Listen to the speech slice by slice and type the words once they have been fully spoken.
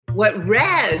What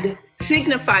red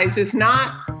signifies is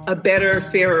not a better,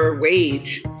 fairer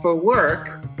wage for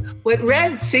work. What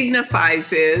red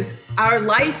signifies is our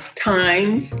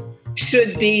lifetimes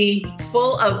should be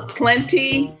full of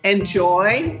plenty and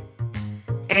joy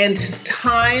and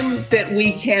time that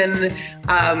we can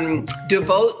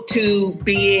devote to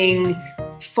being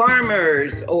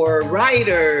farmers or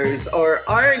writers or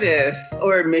artists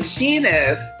or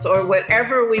machinists or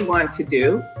whatever we want to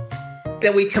do,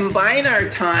 that we combine our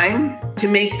time to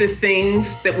make the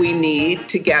things that we need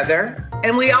together.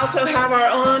 And we also have our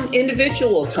own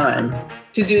individual time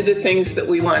to do the things that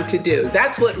we want to do.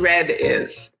 That's what red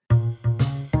is.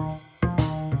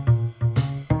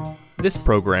 This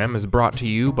program is brought to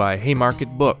you by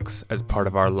Haymarket Books as part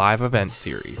of our live event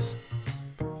series.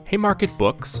 Haymarket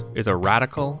Books is a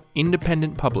radical,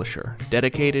 independent publisher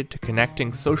dedicated to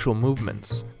connecting social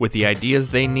movements with the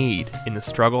ideas they need in the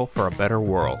struggle for a better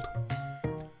world.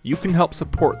 You can help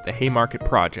support the Haymarket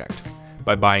Project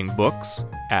by buying books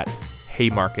at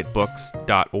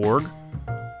haymarketbooks.org,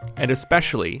 and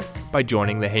especially by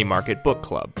joining the Haymarket Book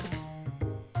Club.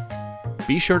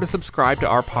 Be sure to subscribe to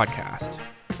our podcast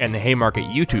and the Haymarket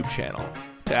YouTube channel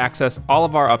to access all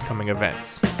of our upcoming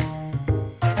events.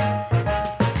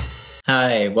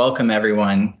 Hi, welcome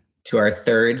everyone to our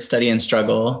third Study and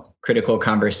Struggle critical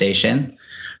conversation.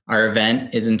 Our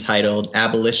event is entitled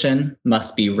Abolition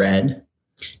Must Be Read.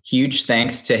 Huge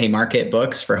thanks to Haymarket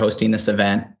Books for hosting this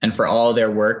event and for all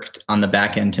their work on the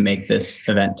back end to make this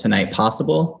event tonight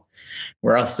possible.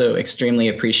 We're also extremely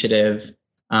appreciative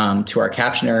to our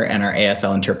captioner and our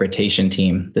ASL interpretation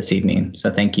team this evening.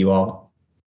 So thank you all.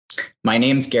 My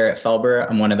name's Garrett Felber.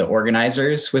 I'm one of the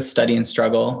organizers with Study and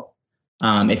Struggle.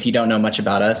 If you don't know much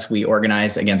about us, we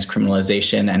organize against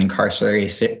criminalization and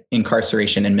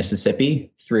incarceration in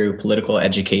Mississippi through political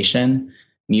education,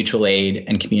 mutual aid,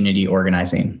 and community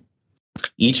organizing.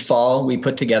 Each fall, we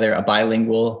put together a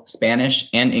bilingual Spanish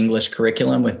and English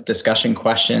curriculum with discussion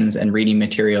questions and reading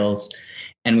materials,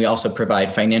 and we also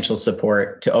provide financial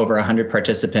support to over 100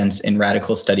 participants in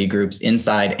radical study groups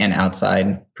inside and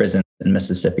outside prisons in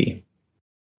Mississippi.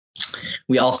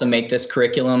 We also make this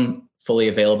curriculum fully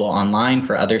available online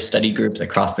for other study groups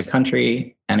across the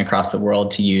country and across the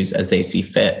world to use as they see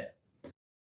fit.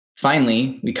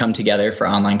 Finally, we come together for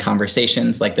online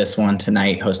conversations like this one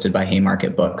tonight, hosted by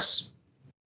Haymarket Books.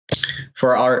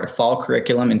 For our fall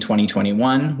curriculum in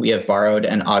 2021, we have borrowed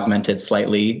and augmented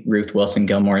slightly Ruth Wilson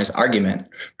Gilmore's argument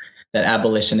that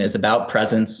abolition is about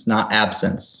presence, not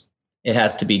absence. It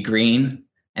has to be green,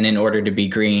 and in order to be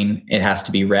green, it has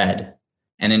to be red.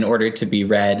 And in order to be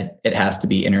read, it has to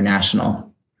be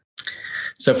international.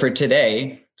 So for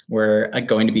today, we're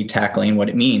going to be tackling what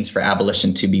it means for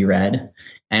abolition to be read.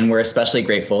 And we're especially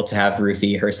grateful to have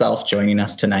Ruthie herself joining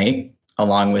us tonight,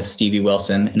 along with Stevie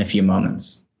Wilson in a few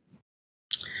moments.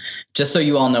 Just so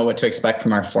you all know what to expect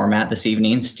from our format this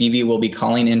evening, Stevie will be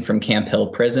calling in from Camp Hill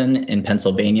Prison in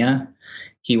Pennsylvania.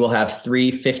 He will have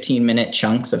 3 15-minute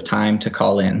chunks of time to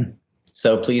call in.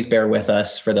 So please bear with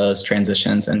us for those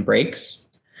transitions and breaks.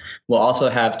 We'll also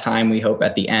have time, we hope,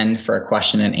 at the end for a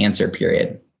question and answer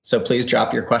period. So please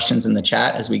drop your questions in the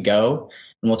chat as we go,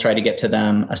 and we'll try to get to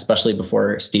them, especially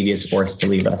before Stevie is forced to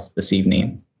leave us this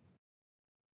evening.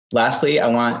 Lastly, I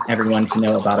want everyone to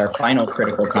know about our final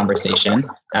critical conversation,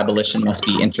 Abolition Must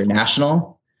Be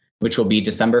International, which will be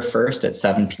December 1st at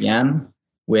 7 p.m.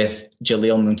 with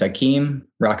Jalil Muntakim,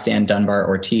 Roxanne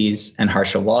Dunbar-Ortiz, and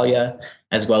Harsha Walia,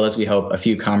 as well as, we hope, a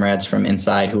few comrades from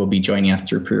inside who will be joining us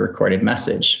through pre-recorded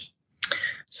message.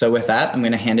 So with that, I'm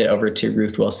going to hand it over to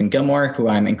Ruth Wilson Gilmore, who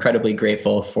I'm incredibly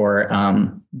grateful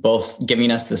for both giving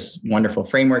us this wonderful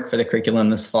framework for the curriculum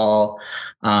this fall,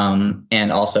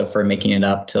 and also for making it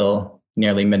up till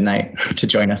nearly midnight to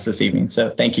join us this evening. So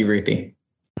thank you, Ruthie.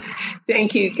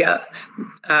 Thank you,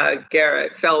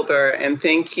 Garrett Felber, and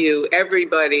thank you,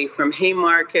 everybody from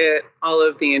Haymarket, all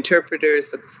of the interpreters,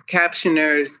 the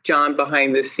captioners, John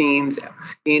behind the scenes,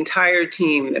 the entire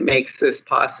team that makes this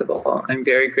possible. I'm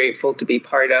very grateful to be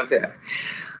part of it.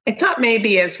 I thought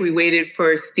maybe as we waited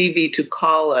for Stevie to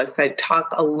call us, I'd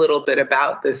talk a little bit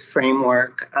about this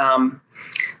framework.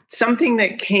 Something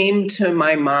that came to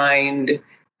my mind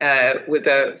with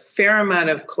a fair amount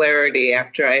of clarity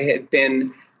after I had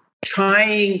been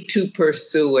trying to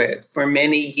pursue it for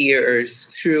many years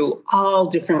through all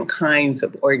different kinds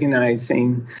of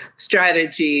organizing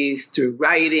strategies, through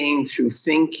writing, through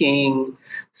thinking.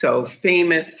 So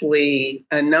famously,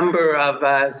 a number of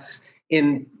us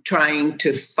in trying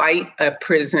to fight a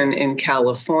prison in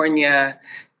California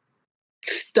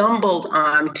stumbled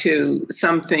onto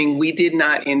something we did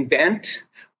not invent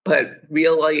but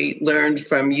really learned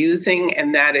from using,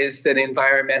 and that is that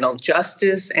environmental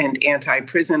justice and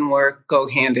anti-prison work go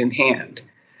hand in hand.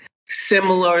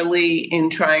 Similarly, in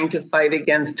trying to fight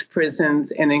against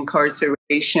prisons and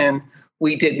incarceration,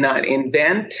 we did not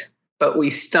invent, but we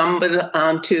stumbled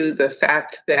onto the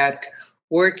fact that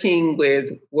working with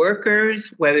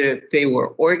workers, whether they were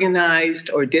organized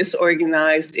or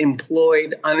disorganized,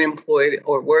 employed, unemployed,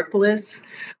 or workless,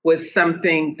 was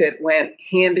something that went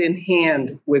hand in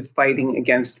hand with fighting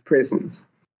against prisons.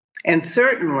 And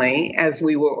certainly, as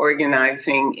we were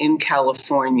organizing in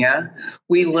California,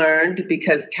 we learned,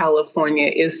 because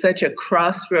California is such a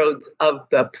crossroads of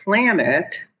the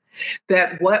planet,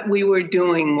 that what we were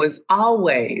doing was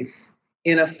always,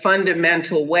 in a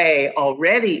fundamental way,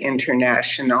 already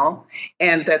international,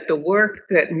 and that the work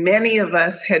that many of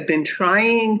us had been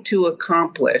trying to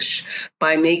accomplish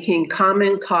by making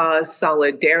common cause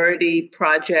solidarity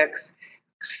projects,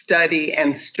 study,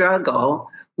 and struggle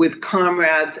with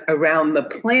comrades around the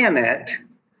planet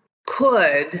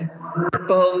could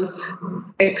both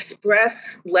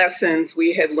express lessons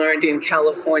we had learned in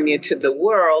California to the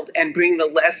world and bring the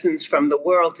lessons from the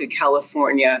world to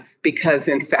California, because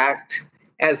in fact,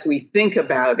 as we think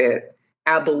about it,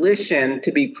 abolition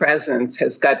to be presence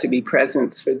has got to be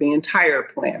presence for the entire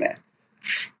planet,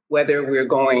 whether we're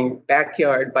going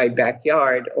backyard by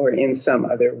backyard or in some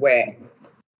other way.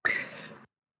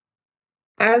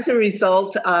 As a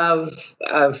result of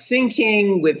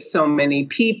thinking with so many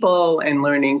people and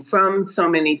learning from so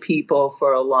many people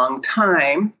for a long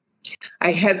time,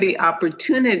 I had the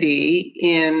opportunity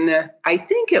in, I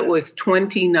think it was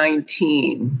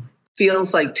 2019,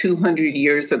 feels like 200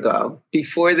 years ago,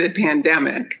 before the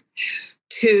pandemic,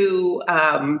 to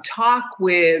talk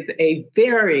with a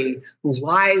very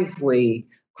lively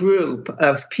group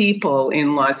of people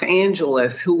in Los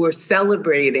Angeles who were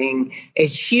celebrating a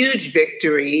huge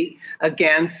victory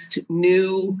against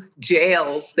new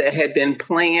jails that had been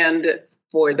planned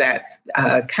for that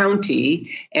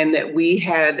county, and that we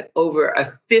had over a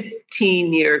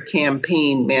 15-year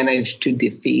campaign managed to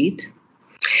defeat.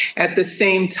 At the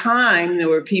same time, there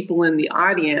were people in the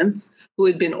audience who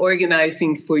had been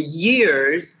organizing for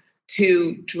years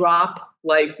to drop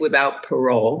life without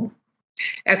parole.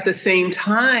 At the same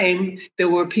time, there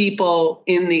were people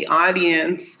in the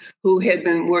audience who had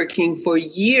been working for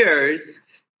years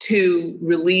to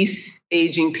release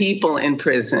aging people in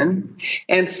prison.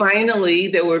 And finally,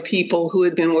 there were people who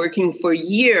had been working for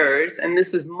years, and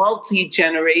this is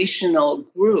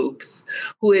multi-generational groups,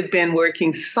 who had been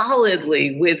working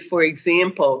solidly with, for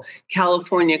example,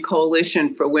 California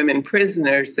Coalition for Women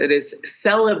Prisoners, that is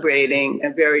celebrating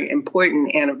a very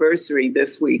important anniversary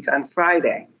this week on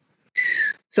Friday.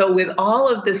 So with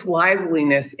all of this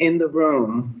liveliness in the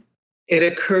room, it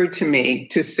occurred to me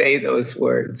to say those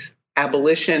words.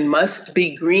 Abolition must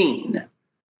be green.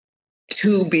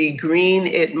 To be green,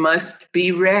 it must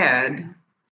be red.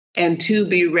 And to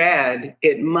be red,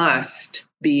 it must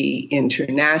be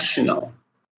international.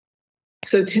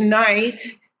 So tonight,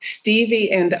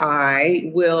 Stevie and I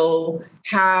will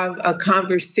have a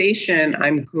conversation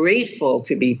I'm grateful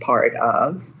to be part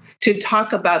of, to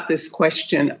talk about this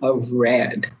question of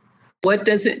red. What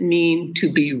does it mean to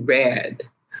be red?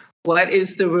 What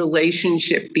is the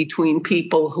relationship between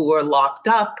people who are locked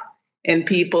up and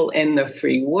people in the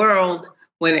free world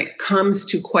when it comes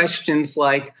to questions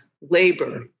like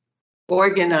labor,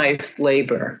 organized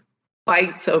labor,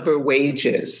 fights over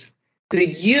wages, the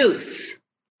use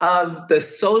of the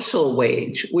social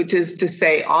wage, which is to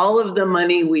say all of the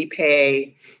money we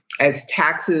pay as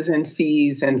taxes and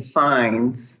fees and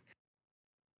fines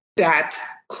that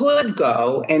could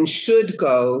go and should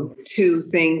go to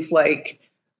things like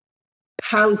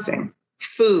housing,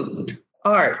 food,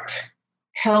 art,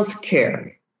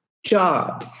 healthcare,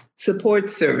 jobs, support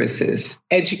services,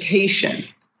 education,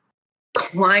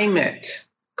 climate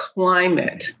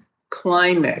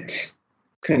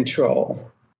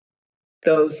control,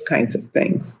 those kinds of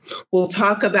things. We'll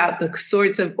talk about the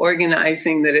sorts of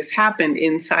organizing that has happened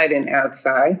inside and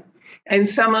outside, and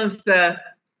some of the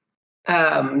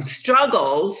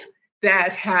struggles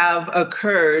that have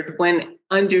occurred when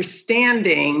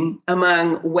understanding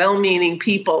among well-meaning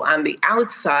people on the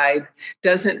outside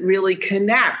doesn't really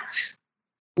connect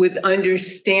with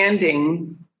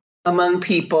understanding among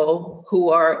people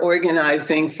who are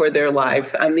organizing for their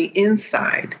lives on the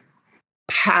inside,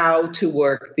 how to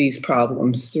work these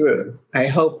problems through. I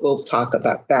hope we'll talk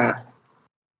about that.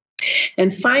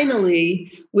 And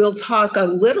finally, we'll talk a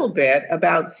little bit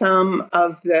about some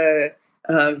of the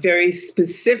very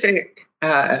specific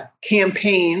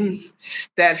campaigns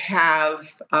that have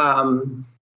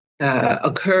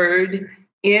occurred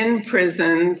in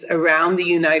prisons around the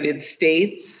United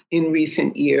States in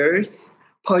recent years,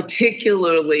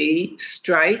 particularly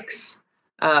strikes,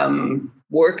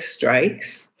 work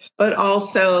strikes, but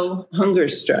also hunger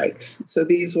strikes. So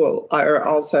these are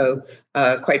also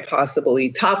quite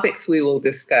possibly topics we will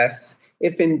discuss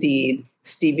if indeed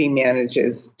Stevie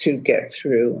manages to get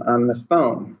through on the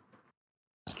phone.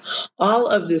 All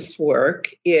of this work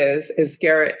is, as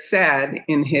Garrett said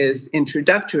in his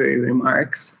introductory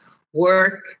remarks,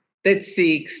 work that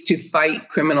seeks to fight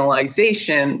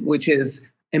criminalization, which is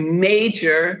a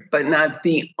major but not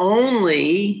the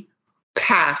only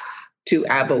path to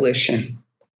abolition.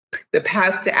 The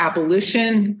path to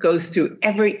abolition goes through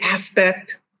every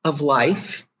aspect of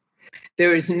life.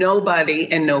 There is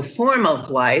nobody and no form of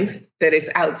life that is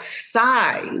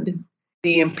outside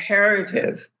the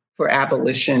imperative for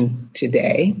abolition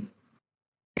today.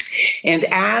 And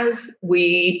as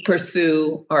we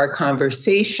pursue our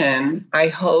conversation, I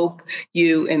hope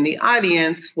you in the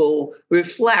audience will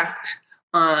reflect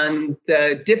on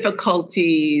the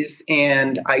difficulties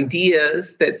and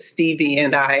ideas that Stevie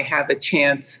and I have a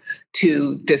chance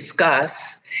to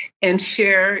discuss and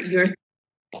share your. Okay,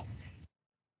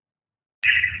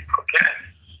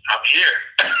 I'm here.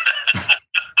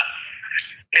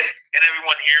 Can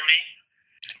everyone hear me?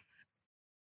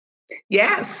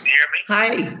 Yes. Can you hear me?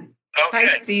 Hi. Okay.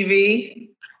 Hi,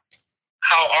 Stevie.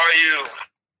 How are you?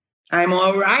 I'm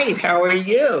all right. How are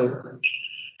you?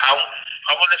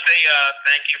 I want to say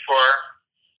thank you for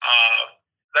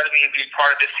letting me be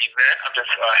part of this event. I'm just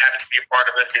happy to be a part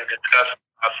of it to discuss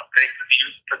some things with you,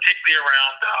 particularly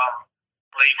around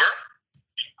labor.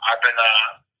 I've been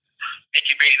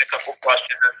incubating a couple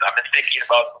questions. I've been thinking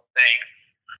about some things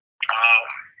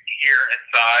here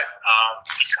inside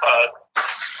because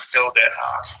I know that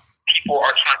people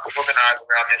are trying to organize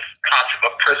around this concept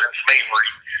of prison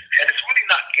slavery, and it's really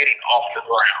not getting off the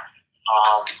ground,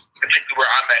 particularly where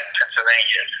I'm at in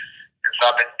Pennsylvania. And so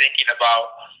I've been thinking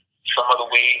about some of the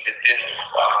ways that this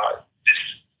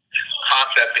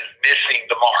concept is missing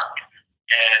the mark,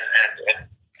 and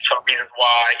some reasons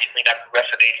why it may not be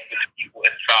resonating with the people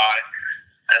inside.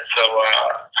 And so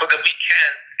that we can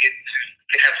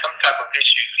have some type of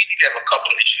issues, we need to have a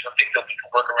couple of issues, some things that we can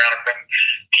work around and bring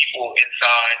people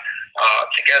inside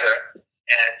together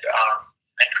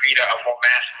and create a more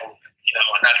mass movement. You know,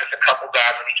 and not just a couple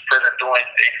guys in each prison doing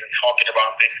things and talking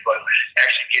about things, but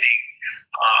actually getting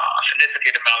a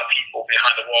significant amount of people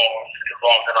behind the walls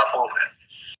involved in our movement.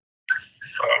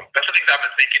 So that's the things I've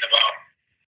been thinking about.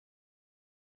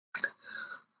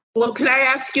 Well, can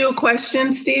I ask you a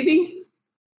question, Stevie?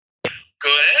 Go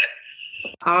ahead.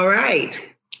 All right.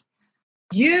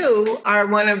 You are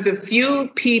one of the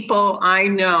few people I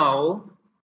know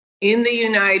in the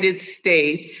United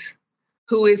States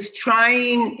who is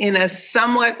trying in a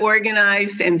somewhat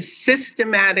organized and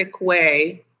systematic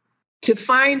way to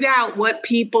find out what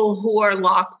people who are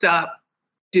locked up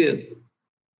do,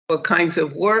 what kinds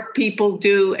of work people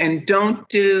do and don't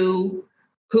do,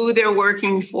 who they're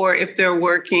working for if they're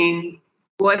working,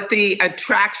 what the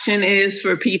attraction is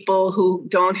for people who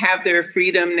don't have their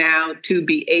freedom now to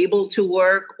be able to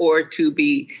work or to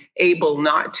be able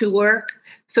not to work.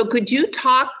 So could you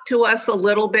talk to us a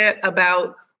little bit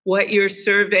about what your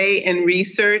survey and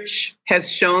research has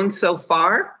shown so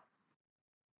far?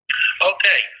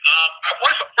 Okay. I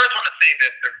first want to say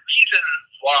that the reason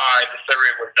why the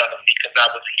survey was done is because I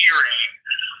was hearing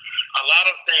a lot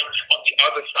of things on the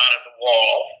other side of the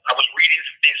wall. I was reading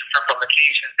some things from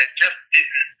publications that just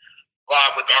didn't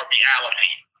vibe with our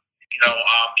reality,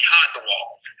 behind the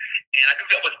walls. And I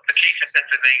think that was the case in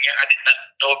Pennsylvania. I did not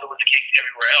know if it was the case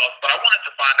everywhere else, but I wanted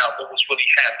to find out what was really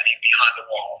happening behind the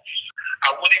walls.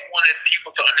 I really wanted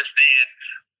people to understand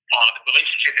the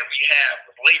relationship that we have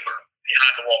with labor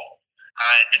behind the walls.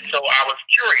 And so I was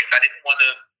curious. I didn't want to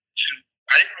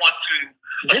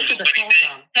This is a call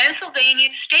from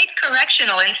Pennsylvania State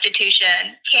Correctional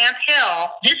Institution, Camp Hill.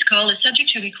 This call is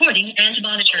subject to recording and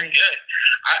monitoring. Good.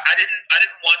 I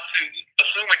didn't want to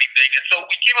assume anything, and so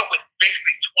we came up with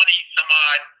basically 20 some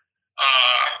odd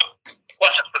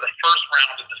questions for the first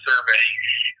round of the survey.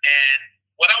 And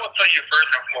what I will tell you first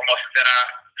and foremost is that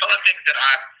some of the things that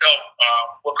I felt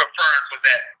were confirmed was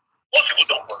that most people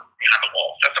don't work behind the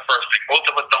walls. That's the first thing. Most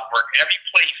of us don't work. Every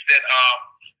place that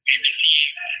we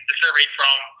received the survey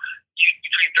from,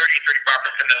 between 30 and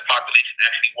 35% of the population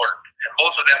actually worked. And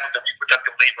most of that was the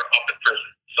reproductive labor of the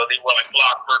prison. So they were like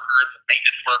block workers and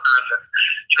maintenance workers and,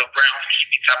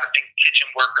 groundskeeping type of thing, kitchen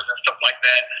workers and stuff like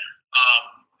that.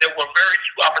 There were very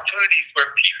few opportunities where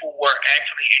people were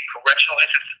actually in correctional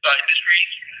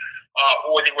industries,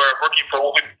 or they were working for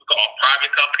what we would call a private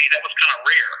company. That was kind of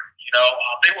rare.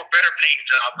 They were better paying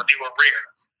jobs, but they were rare.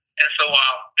 And so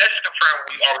that's confirmed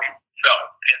what we already felt.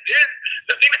 And then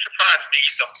the thing that surprised me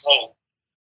the most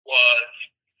was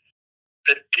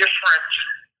the different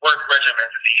work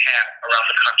regimens that they had around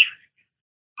the country.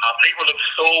 Labor looks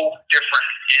so different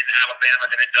in Alabama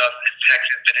than it does in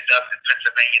Texas, than it does in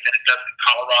Pennsylvania, than it does in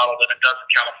Colorado, than it does in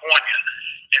California.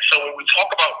 And so when we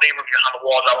talk about labor behind the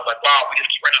walls, I was like, wow, we're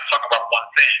not talking about one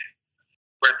thing.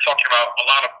 We're talking about a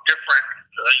lot of different,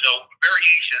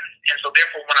 variations. And so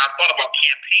therefore, when I thought about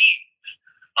campaigns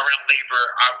around labor,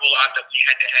 I realized that we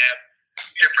had to have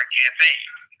different campaigns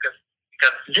because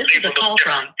this is a call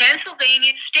from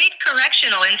Pennsylvania State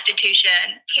Correctional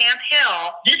Institution, Camp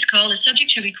Hill. This call is subject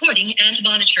to recording and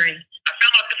monitoring. I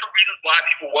found out different reasons why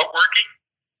people were working.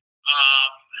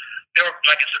 There were,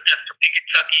 like in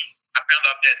Kentucky, I found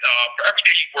out that for every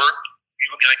day you work, you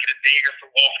were going to get a day or so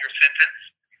off your sentence.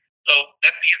 So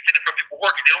that's the incentive for people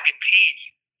working. They don't get paid,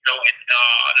 they don't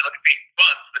get paid in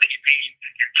funds, but they get paid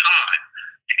in time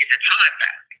to get their time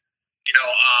back. In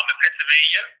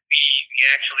Pennsylvania, we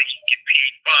actually get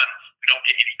paid funds. We don't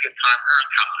get any good time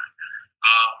earned time.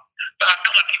 But I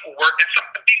found that people work, and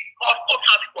most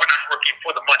times people are not working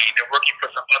for the money. They're working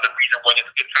for some other reason, whether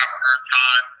it's good time earned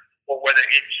time, or whether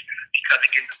it's because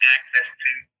it gives them access to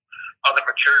other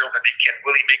material that they can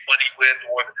really make money with,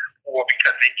 or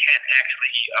because they can't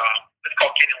actually, it's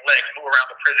called getting legs, move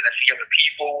around the prison and see other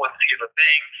people and see other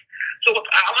things. So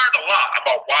I learned a lot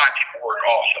about why people work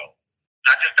also.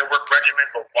 Not just their work regimen,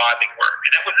 but why they work.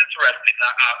 And that was interesting.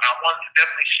 I want to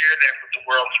definitely share that with the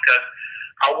world because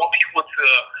I want people to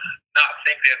not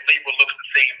think that labor looks the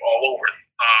same all over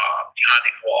behind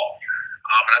these walls.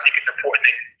 And I think it's important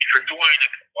that if you're doing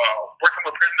working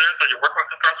with prisoners or you're working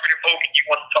with incarcerated folk and you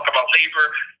want to talk about labor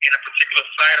in a particular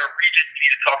site or region, you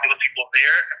need to talk to the people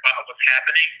there about what's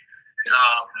happening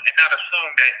and not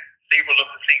assume that labor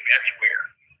looks the same everywhere.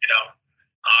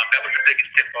 That was the biggest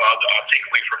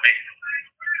takeaway for me.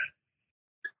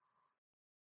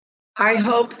 I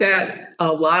hope that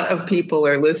a lot of people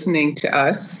are listening to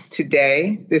us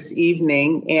today, this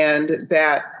evening, and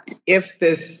that if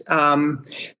this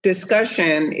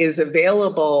discussion is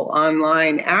available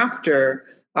online after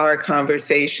our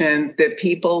conversation, that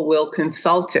people will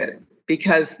consult it,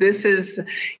 because this is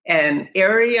an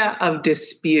area of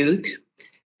dispute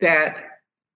that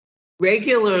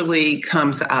regularly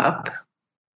comes up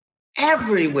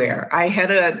everywhere. I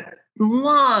had a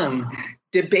long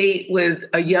debate with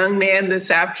a young man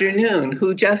this afternoon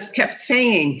who just kept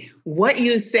saying, what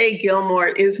you say, Gilmore,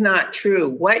 is not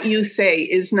true. What you say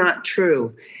is not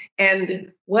true.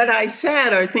 And what I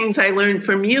said are things I learned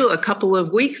from you a couple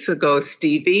of weeks ago,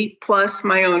 Stevie, plus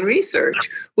my own research,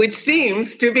 which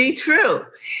seems to be true.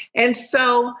 And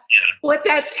so what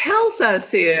that tells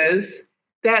us is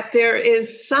that there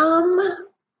is some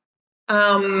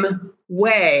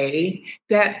way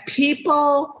that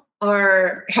people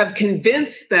have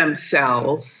convinced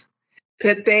themselves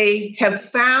that they have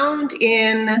found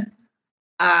in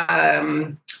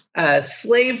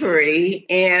slavery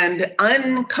and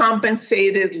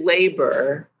uncompensated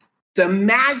labor the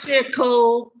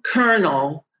magical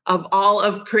kernel of all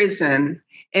of prison.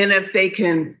 And if they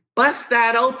can bust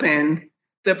that open,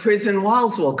 the prison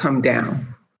walls will come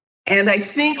down. And I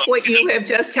think what you have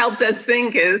just helped us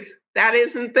think is that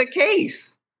isn't the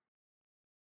case.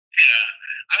 Yeah.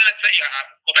 I'm going to tell you, I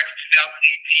go back to 2018,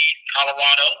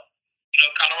 Colorado.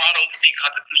 Colorado's state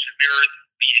constitution mirrors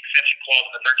the exception clause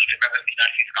in the 13th Amendment of the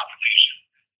United States Constitution.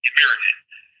 It mirrors it.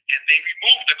 And they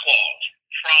removed the clause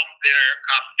from their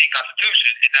state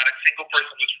constitution, and not a single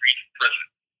person was freed from prison.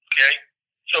 Okay?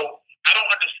 So I don't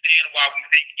understand why we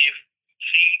think if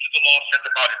change the law says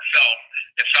about itself,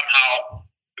 that somehow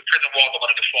the prison walls are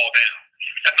going to just fall down.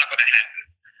 That's not going to happen.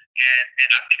 And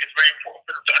I think it's very important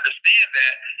for them to understand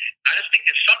that. I just think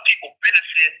that some people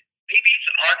benefit. Maybe it's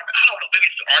an argument. I don't know. Maybe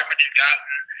it's an argument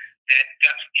that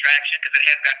got some traction because it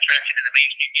has got traction in the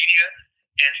mainstream media.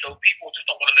 And so people just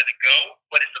don't want to let it go.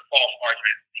 But it's a false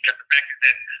argument because the fact is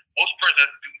that most prisoners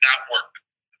do not work.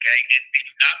 Okay? And they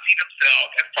do not see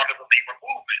themselves as part of the labor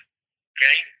movement.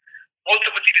 Okay? Most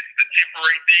of us see the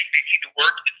temporary thing. They see the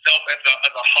work itself as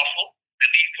a hustle that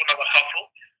leads to another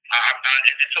hustle.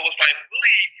 And so it's like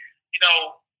really,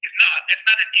 it's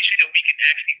not an issue that we can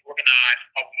actually organize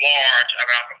a large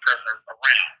amount of prisoners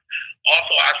around.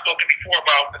 Also, I've spoken before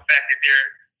about the fact that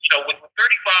with 30%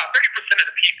 of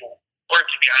the people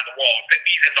working behind the walls, that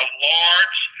means there's a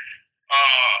large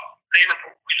labor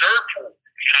reserve pool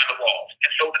behind the walls.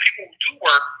 And so the people who do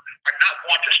work are not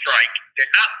going to strike.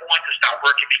 They're not going to stop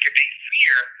working because they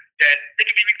fear that they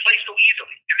can be replaced so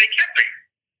easily. And they can be.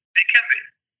 They can be.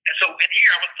 And so in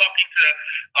here, I was talking to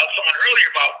someone earlier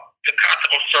about the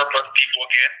concept of surplus people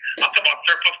again. I'm talking about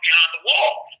surplus behind the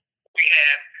walls. We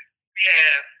have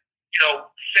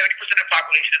 70% of the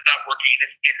population is not working, and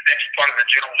it's actually part of the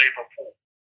general labor pool.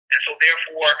 And so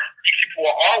therefore, these people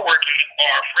who are working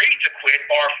are afraid to quit,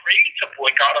 are afraid to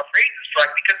boycott, are afraid to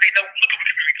strike because they know look, we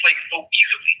can be replaced so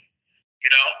easily,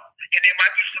 and there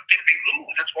might be something they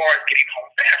lose as far as getting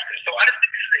home faster. So I just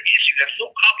think this is an issue that's so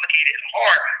complicated and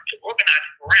hard to organize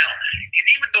around. And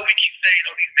even though we keep saying,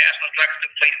 these national strikes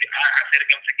took place, I said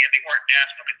it once again, they weren't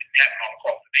national because it didn't happen all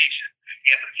across the nation.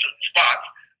 They happened in certain spots.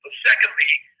 But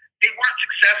secondly, they weren't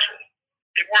successful.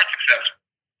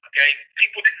 Okay?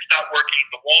 People didn't stop working.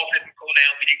 The walls didn't go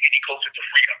down. We didn't get any closer to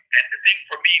freedom. And the thing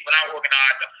for me, when I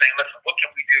organize, I'm saying, listen, what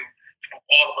can we do to move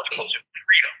all of us closer to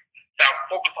freedom? So I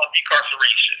focus on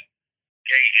decarceration.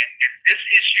 Okay? And this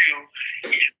issue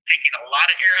is taking a lot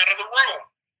of air out of the room.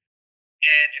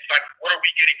 And it's like, what are we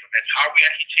getting from this? How are we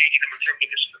actually changing the material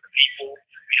conditions of the people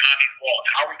behind these walls?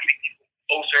 How are we getting people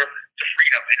closer to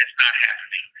freedom? And it's not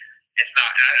happening. It's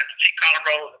not. I think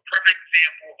Colorado is a perfect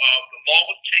example of the law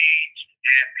was changed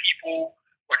and people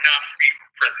were not free from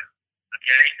prison.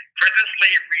 Okay? Prison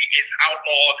slavery is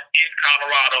outlawed in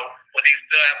Colorado when they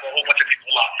still have a whole bunch of people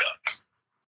locked up.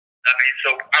 I mean, so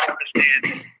I don't understand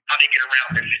how they get around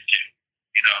this issue.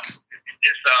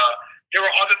 There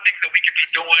are other things that we could be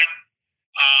doing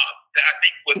that I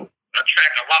think would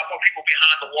attract a lot more people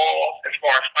behind the walls as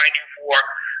far as fighting for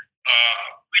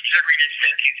regenerated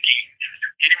sentencing schemes,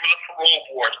 getting rid of parole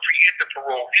boards, preemptive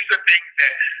parole. These are things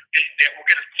that will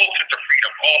get us closer to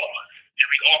freedom, all of us, and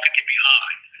we all can get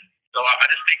behind. So I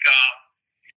just think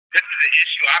this is an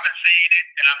issue. I've been saying it,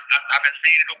 and I've been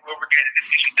saying it over and over again. This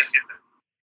issue just isn't.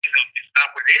 It's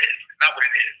not what it is. It's not what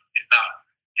it is. It's not.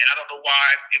 And I don't know why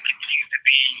it continues to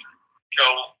be,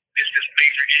 this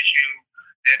major issue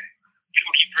that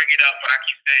people keep bringing up, but I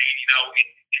keep saying,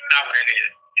 it's not what it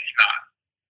is. It's not.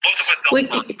 Most of us don't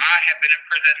work. I have been in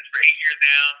prison for 8 years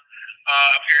now,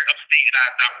 up here in upstate, and I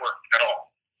have not worked at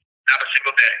all. Not a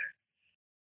single day.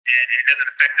 And it doesn't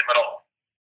affect them at all.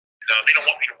 They don't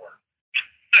want me to work.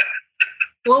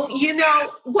 Well,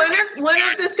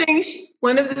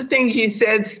 one of the things you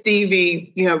said,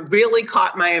 Stevie, really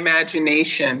caught my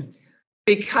imagination,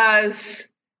 because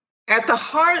at the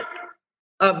heart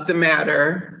of the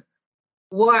matter,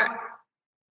 what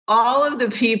all of the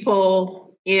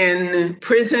people in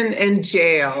prison and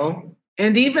jail,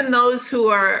 and even those who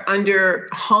are under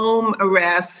home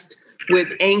arrest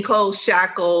with ankle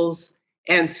shackles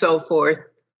and so forth,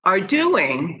 are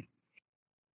doing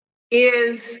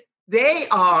is they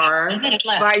are,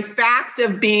 by fact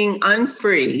of being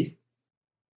unfree,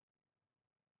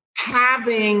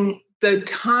 having the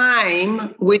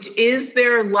time, which is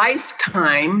their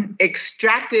lifetime,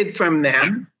 extracted from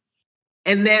them.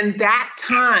 And then that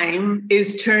time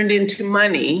is turned into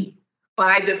money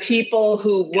by the people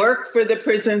who work for the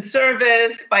prison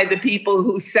service, by the people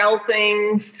who sell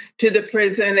things to the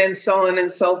prison, and so on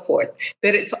and so forth.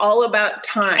 That it's all about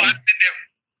time.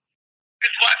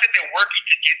 That's why I said they're working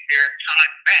to get their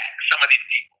time back, some of these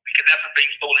people, because that's what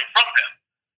they've stolen from them.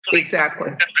 So exactly.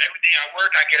 Every day I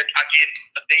work, I get a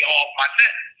day off my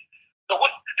sentence.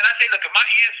 And I say, look, my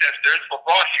ancestors were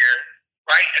brought here,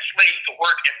 right, as slaves to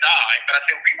work and die. But I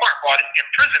say we weren't brought in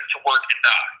prison to work and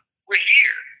die. We're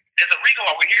here. There's a reason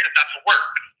why we're here. It's not to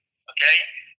work. Okay?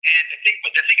 And the thing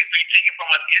is being taken from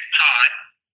us is time.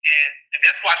 And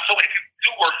that's why so many people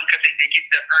do work, because they get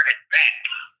to earn it back.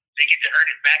 They get to earn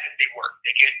it back if they work.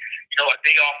 They get, a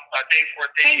day off, a day for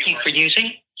a day. Thank you for using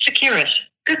Securus.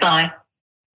 Goodbye.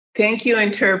 Thank you,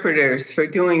 interpreters, for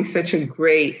doing such a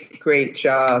great, great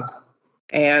job.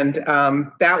 And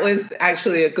that was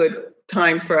actually a good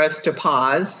time for us to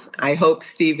pause. I hope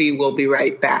Stevie will be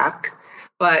right back.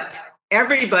 But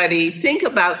everybody, think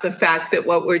about the fact that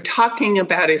what we're talking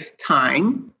about is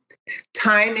time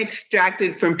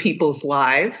extracted from people's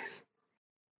lives,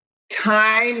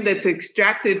 time that's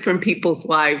extracted from people's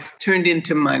lives turned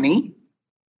into money.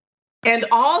 And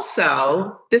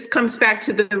also, this comes back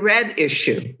to the RED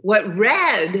issue. What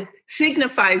RED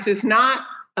signifies is not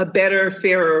a better,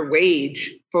 fairer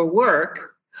wage for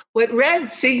work. What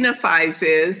RED signifies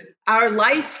is our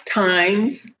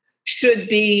lifetimes should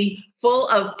be full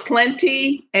of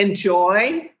plenty and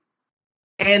joy,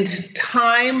 and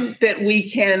time that we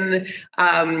can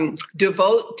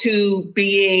devote to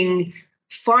being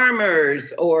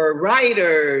farmers or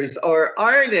writers or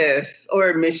artists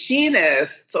or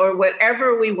machinists or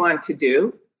whatever we want to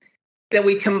do, that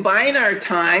we combine our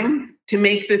time to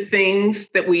make the things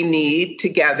that we need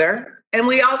together. And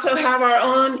we also have our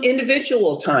own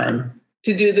individual time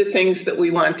to do the things that we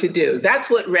want to do. That's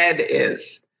what RED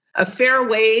is. A fair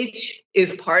wage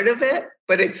is part of it,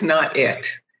 but it's not it.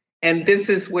 And this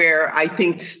is where I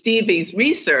think Stevie's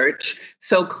research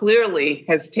so clearly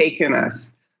has taken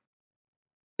us.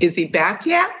 Is he back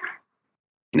yet?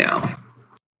 No.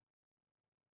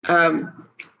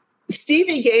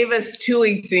 Stevie gave us two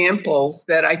examples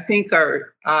that I think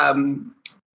are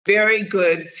very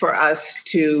good for us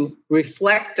to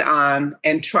reflect on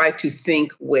and try to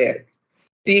think with.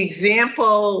 The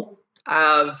example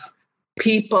of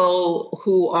people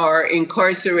who are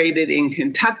incarcerated in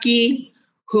Kentucky,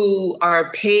 who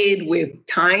are paid with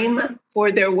time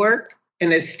for their work.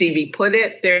 And as Stevie put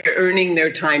it, they're earning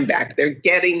their time back. They're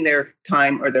getting their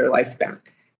time or their life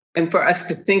back. And for us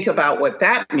to think about what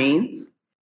that means,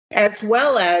 as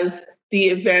well as the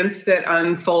events that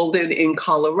unfolded in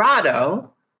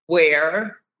Colorado,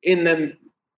 where in the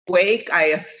wake, I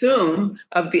assume,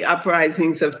 of the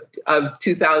uprisings of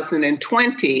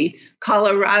 2020,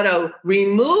 Colorado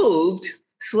removed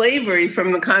slavery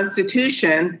from the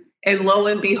Constitution, and lo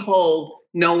and behold,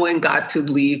 no one got to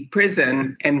leave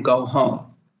prison and go home.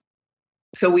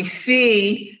 So we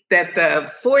see that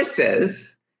the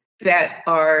forces that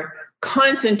are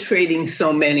concentrating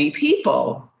so many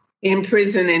people in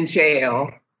prison and jail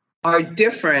are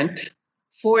different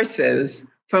forces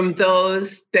from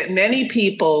those that many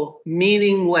people,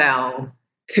 meaning well,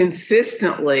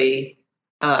 consistently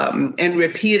and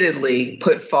repeatedly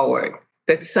put forward,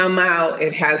 that somehow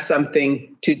it has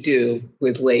something to do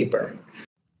with labor.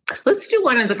 Let's do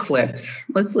one of the clips.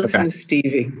 Let's listen to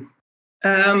Stevie.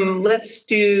 Let's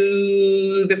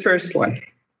do the first one.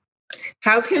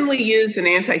 How can we use an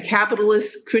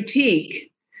anti-capitalist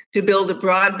critique to build a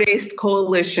broad-based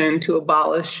coalition to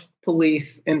abolish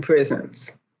police and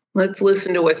prisons? Let's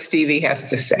listen to what Stevie has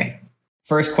to say.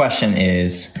 First question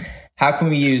is, how can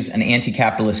we use an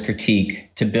anti-capitalist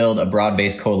critique to build a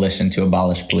broad-based coalition to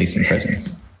abolish police and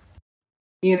prisons?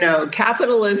 You know,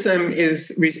 capitalism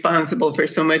is responsible for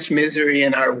so much misery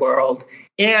in our world.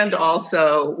 And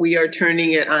also, we are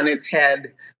turning it on its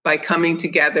head by coming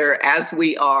together as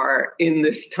we are in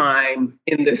this time,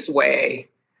 in this way.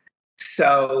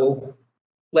 So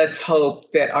let's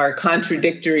hope that our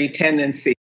contradictory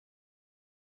tendencies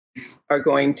are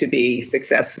going to be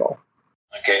successful.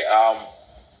 Okay,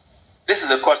 this is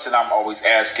a question I'm always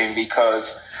asking because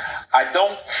I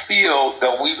don't feel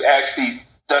that we've actually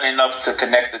done enough to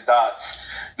connect the dots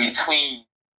between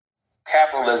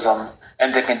capitalism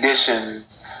and the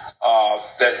conditions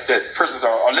that prisoners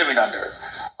are living under.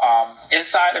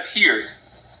 Inside of here,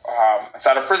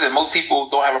 inside of prison, most people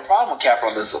don't have a problem with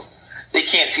capitalism. They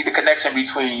can't see the connection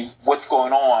between what's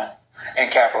going on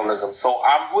and capitalism. So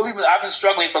I've been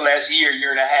struggling for the last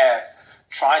year and a half,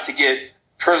 trying to get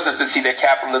prisoners to see that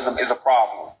capitalism is a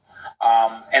problem.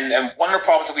 And one of the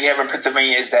problems that we have in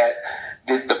Pennsylvania is that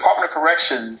the Department of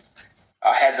Corrections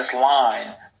had this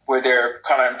line where they're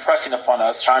kind of impressing upon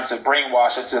us, trying to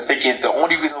brainwash us to thinking the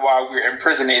only reason why we're in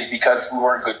prison is because we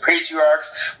weren't good patriarchs,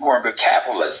 we weren't good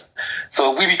capitalists.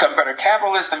 So if we become better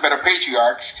capitalists and better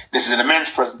patriarchs, this is in the men's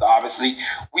prison, obviously,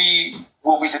 we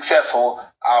will be successful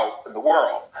out in the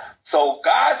world. So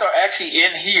guys are actually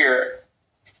in here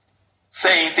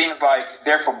saying things like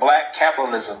they're for black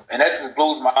capitalism. And that just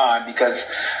blows my mind because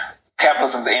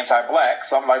capitalism is anti-black.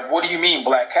 So I'm like, what do you mean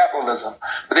black capitalism?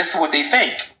 But this is what they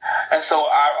think. And so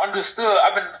I understood,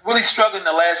 I've been really struggling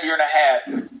the last year and a half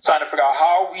trying to figure out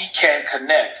how we can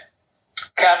connect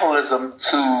capitalism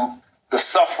to the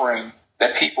suffering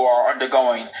that people are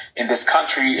undergoing in this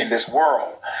country, in this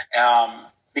world.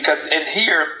 Because in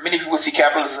here, many people see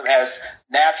capitalism as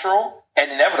natural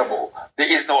and inevitable.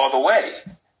 There is no other way.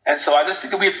 And so I just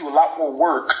think that we have to do a lot more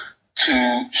work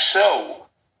to show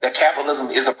that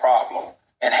capitalism is a problem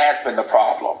and has been the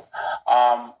problem.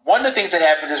 One of the things that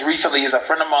happened just recently is a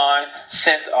friend of mine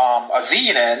sent a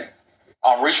zine in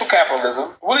on racial capitalism,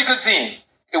 really good zine.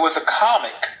 It was a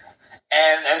comic.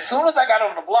 And as soon as I got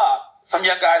on the block, some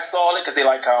young guys saw it because they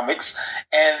like comics,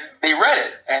 and they read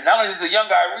it. And not only did the young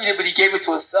guy read it, but he gave it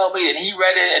to his cellmate, and he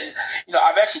read it. And, you know,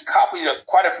 I've actually copied it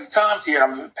quite a few times here,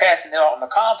 and I'm passing it out in the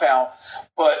compound.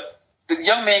 But the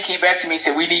young man came back to me and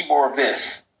said, we need more of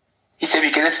this. He said,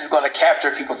 because this is going to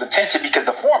capture people's attention because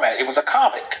the format, it was a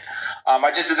comic.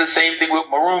 I just did the same thing with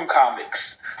Maroon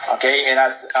comics. Okay, and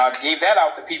I gave that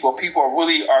out to people. People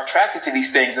are attracted to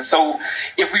these things. And so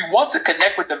if we want to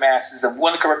connect with the masses and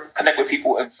want to connect with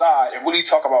people inside and really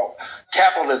talk about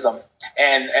capitalism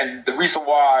and the reason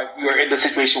why we are in the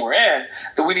situation we're in,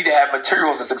 then we need to have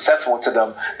materials that's accessible to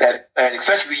them, and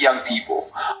especially young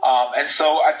people. And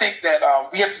so I think that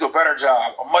we have to do a better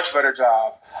job, a much better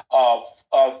job of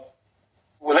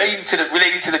relating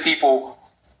to the people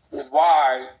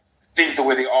why think the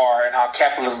way they are and how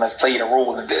capitalism has played a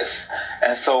role in this.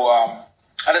 And so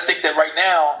I just think that right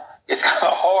now it's kind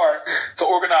of hard to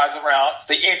organize around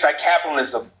the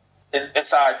anti-capitalism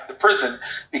inside the prison,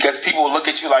 because people will look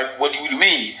at you like, what do you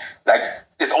mean? Like,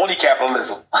 it's only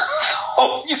capitalism.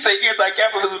 So you say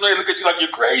anti-capitalism, they look at you like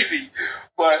you're crazy.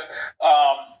 But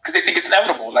because they think it's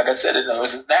inevitable. Like I said,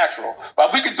 it's just natural.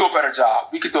 But we could do a better job.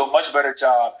 We could do a much better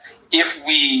job if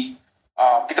we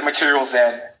get the materials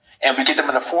in and we get them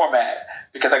in a format.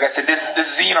 Because like I said, this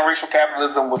zine on racial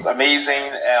capitalism was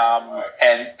amazing,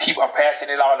 and people are passing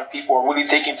it out, and people are really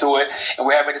taking to it, and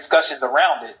we're having discussions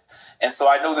around it. And so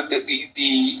I know that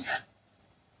the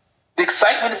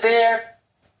excitement is there,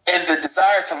 and the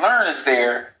desire to learn is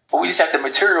there, but we just have the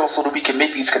material so that we can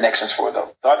make these connections for them.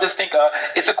 So I just think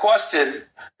it's a question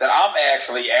that I'm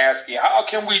actually asking: how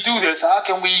can we do this? How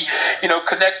can we,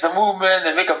 connect the movement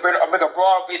and make a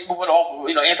broad-based movement on,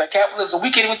 anti-capitalism?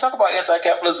 We can't even talk about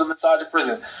anti-capitalism inside the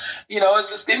prison.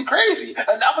 It's just getting crazy.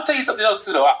 And I'm gonna tell you something else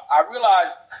too, though. I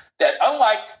realized that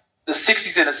unlike the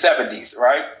 '60s and the '70s,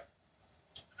 right,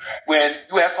 when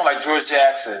you have someone like George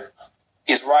Jackson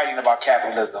is writing about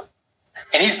capitalism,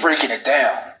 and he's breaking it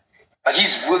down. Like,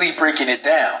 he's really breaking it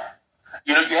down.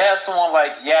 You have someone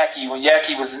like Yaki. When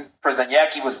Yaki was in prison,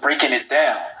 Yaki was breaking it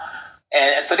down.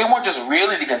 And so they weren't just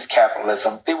railing against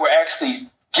capitalism. They were actually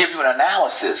giving you an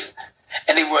analysis.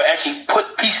 And they were actually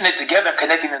piecing it together,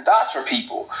 connecting the dots for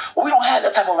people. Well, we don't have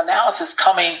that type of analysis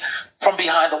coming from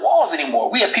behind the walls anymore.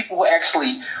 We have people who are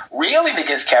actually railing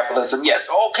against capitalism. Yes,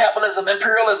 capitalism,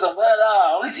 imperialism,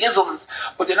 all these isms.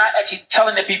 But they're not actually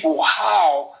telling the people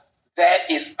how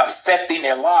that is affecting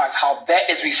their lives, how that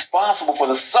is responsible for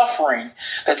the suffering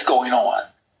that's going on.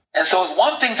 And so it's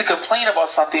one thing to complain about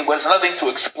something, but it's another thing to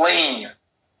explain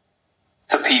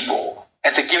to people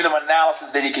and to give them analysis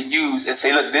that they can use and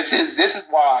say, look, this is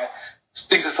why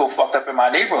things are so fucked up in my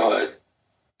neighborhood.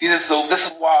 This is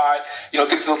why,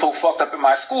 things are so fucked up in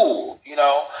my school.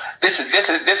 This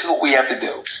is what we have to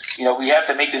do. We have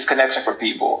to make this connection for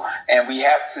people, and we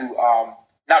have to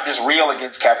not just rail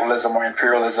against capitalism or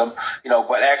imperialism,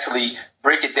 but actually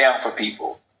break it down for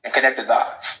people and connect the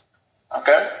dots.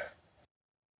 Okay?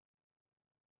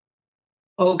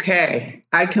 Okay.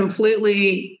 I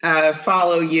completely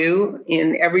follow you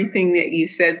in everything that you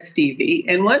said, Stevie.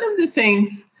 And one of the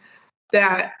things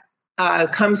that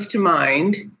comes to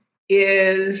mind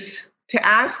is to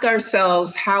ask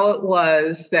ourselves how it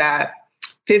was that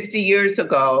 50 years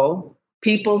ago,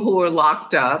 people who were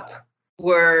locked up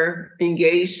were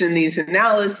engaged in these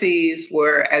analyses,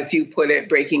 were, as you put it,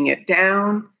 breaking it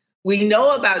down. We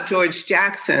know about George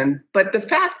Jackson, but the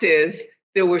fact is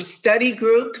there were study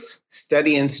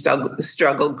and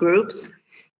struggle groups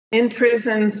in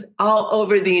prisons all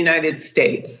over the United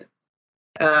States.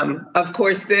 Of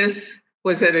course, this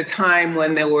was at a time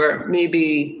when there were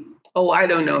maybe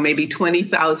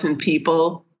 20,000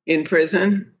 people in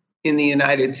prison in the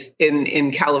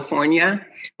in California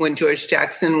when George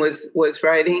Jackson was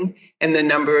writing, and the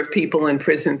number of people in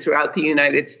prison throughout the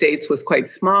United States was quite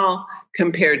small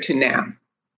compared to now.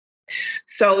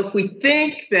 So if we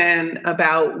think then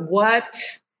about what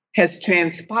has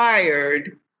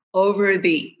transpired over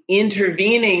the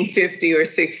intervening 50 or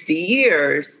 60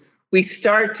 years, we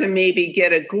start to maybe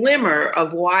get a glimmer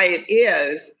of why it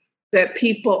is that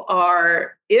people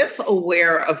are, if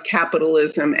aware of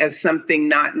capitalism as something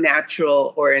not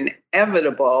natural or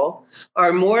inevitable,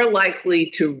 are more likely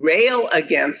to rail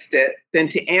against it than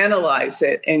to analyze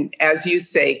it and, as you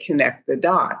say, connect the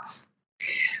dots.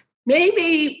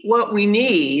 Maybe what we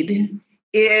need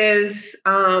is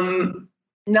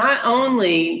not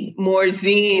only more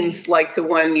zines like the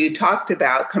one you talked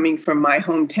about coming from my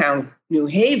hometown, New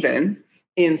Haven,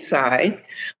 inside,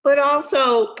 but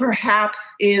also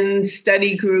perhaps in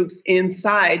study groups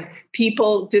inside,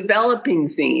 people developing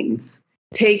zines,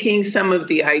 taking some of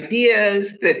the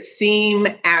ideas that seem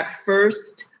at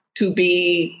first to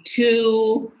be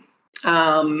too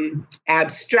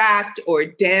abstract or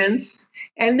dense,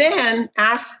 and then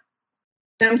ask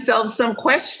themselves some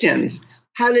questions.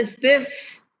 How does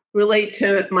this relate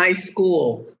to my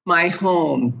school, my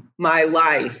home, my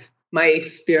life, my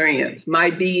experience,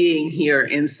 my being here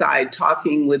inside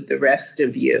talking with the rest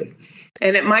of you?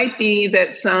 And it might be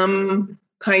that some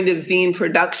kind of zine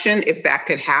production, if that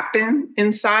could happen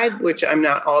inside, which I'm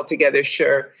not altogether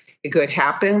sure it could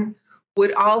happen,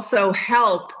 would also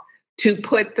help to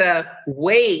put the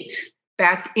weight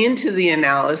back into the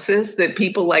analysis that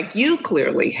people like you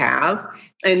clearly have,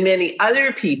 and many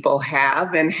other people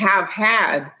have and have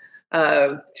had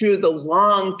through the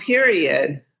long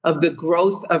period of the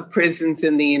growth of prisons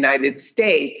in the United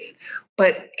States,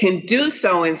 but can do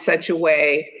so in such a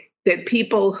way that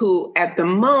people who at the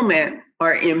moment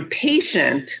are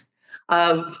impatient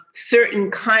of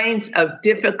certain kinds of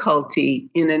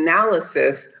difficulty in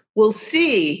analysis will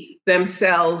see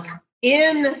themselves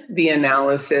in the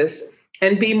analysis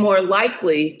and be more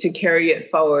likely to carry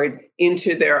it forward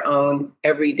into their own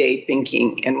everyday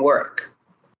thinking and work.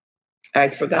 I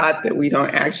forgot that we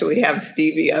don't actually have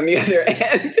Stevie on the other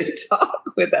end to talk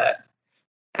with us.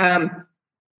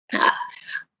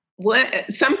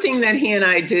 Something that he and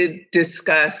I did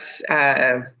discuss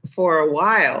for a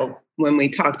while when we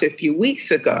talked a few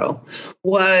weeks ago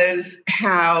was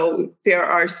how there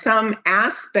are some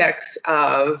aspects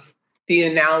of the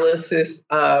analysis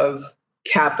of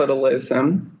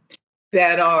capitalism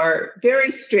that are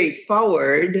very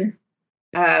straightforward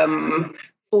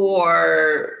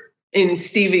in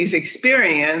Stevie's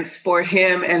experience, for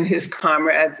him and his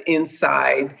comrades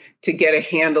inside to get a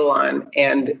handle on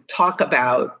and talk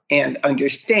about and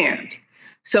understand.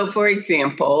 So, for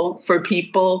example, for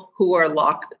people who are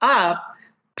locked up,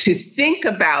 to think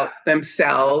about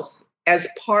themselves as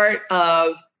part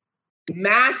of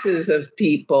masses of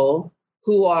people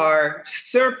who are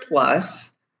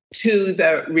surplus to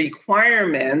the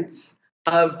requirements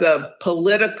of the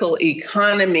political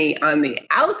economy on the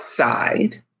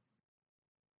outside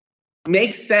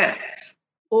makes sense.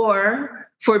 Or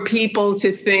for people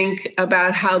to think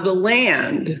about how the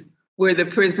land where the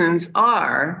prisons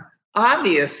are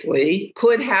obviously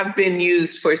could have been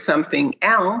used for something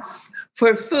else,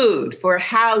 for food, for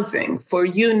housing, for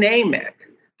you name it,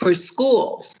 for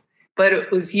schools. But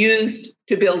it was used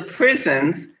to build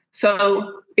prisons,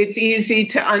 so it's easy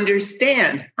to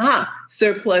understand,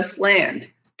 surplus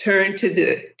land, turn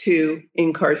to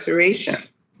incarceration.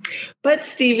 But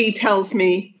Stevie tells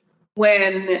me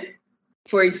when,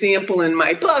 for example, in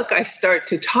my book, I start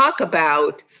to talk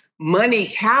about money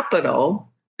capital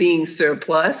being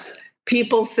surplus,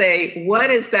 people say, what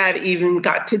has that even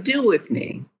got to do with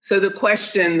me? So the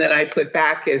question that I put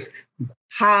back is,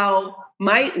 how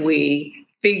might we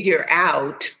figure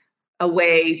out a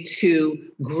way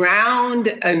to ground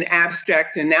an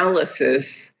abstract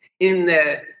analysis in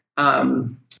the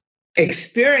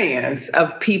experience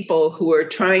of people who are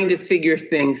trying to figure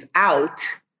things out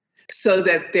so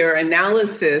that their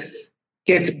analysis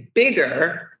gets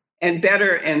bigger and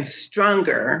better and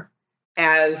stronger,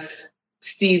 as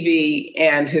Stevie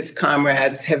and his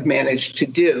comrades have managed to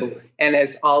do, and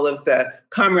as all of the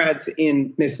comrades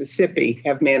in Mississippi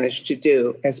have managed to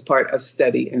do as part of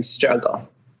Study and Struggle.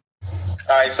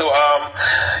 All right, so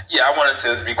I wanted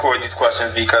to record these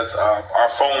questions because our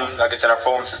phone, like I said, our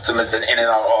phone system has been in and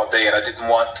out all day, and I didn't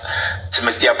want to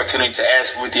miss the opportunity to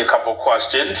ask Ruthie a couple of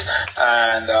questions.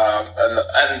 And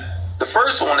the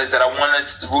first one is that I wanted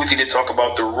Ruthie to talk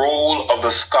about the role of the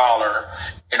scholar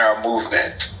in our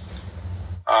movement.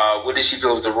 What did she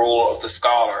feel was the role of the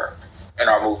scholar in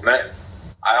our movement?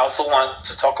 I also want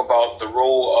to talk about the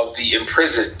role of the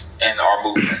imprisoned in our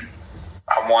movement.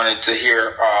 I wanted to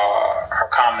hear her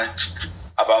comments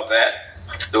about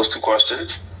that, those two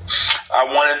questions. I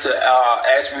wanted to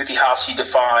ask Ruthie how she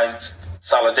defines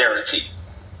solidarity.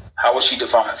 How would she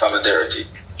define solidarity?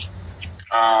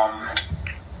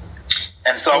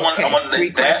 And so I wanted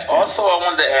to that. Also, I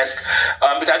wanted to ask,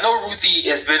 because I know Ruthie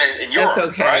has been in Europe, That's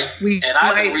okay. right? And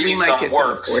I've been reading some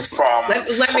works from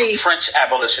French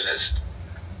abolitionists.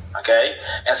 Okay?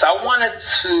 And so I wanted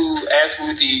to ask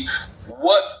Ruthie,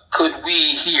 what could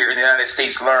we here in the United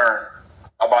States learn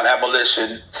about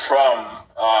abolition from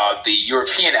the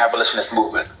European abolitionist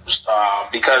movement?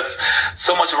 Because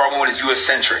so much of our movement is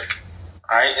U.S.-centric.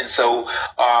 Right? And so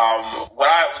what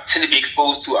I tend to be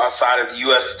exposed to outside of the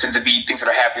U.S. tend to be things that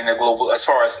are happening in the global, as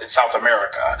far as in South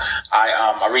America.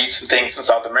 I read some things from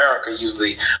South America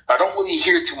usually, but I don't really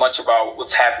hear too much about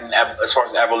what's happening as far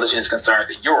as abolition is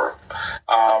concerned in Europe.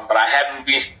 But I happen to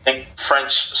be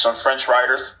some French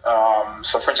writers,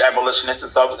 some French abolitionists,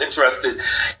 and so I was interested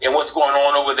in what's going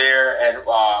on over there and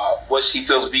what she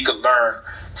feels we could learn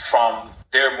from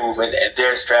their movement and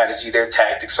their strategy, their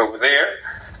tactics over there.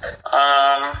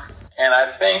 And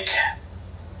I think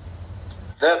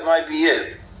that might be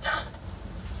it.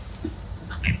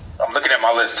 I'm looking at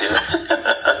my list here.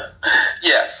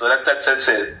 Yeah, so that's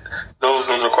it. Those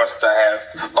are the questions I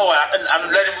have. Oh, and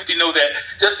I'm letting Ruthie know that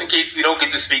just in case we don't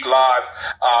get to speak live,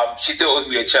 she still owes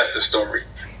me a Chester story.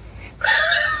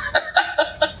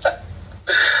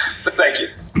 But thank you.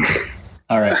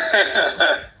 All right.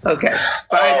 Okay.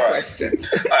 Five questions.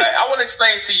 All right. I want to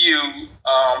explain to you.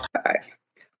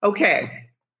 Okay.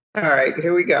 All right.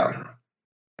 Here we go.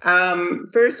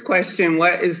 First question: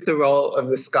 what is the role of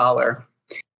the scholar?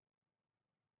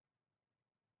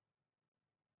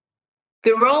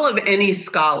 The role of any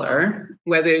scholar,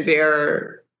 whether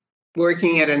they're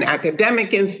working at an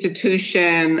academic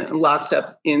institution, locked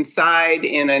up inside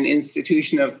in an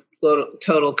institution of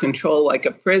total control like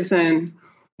a prison,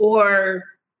 or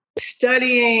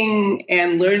studying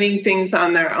and learning things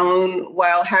on their own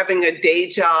while having a day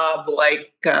job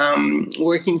like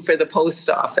working for the post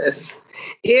office,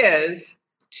 is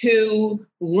to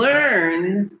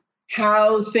learn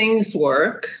how things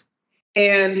work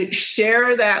and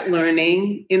share that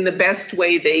learning in the best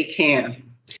way they can.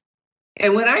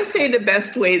 And when I say the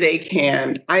best way they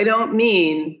can, I don't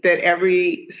mean that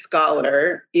every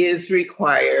scholar is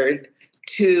required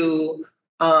to,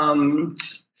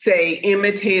 say,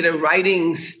 imitate a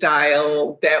writing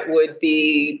style that would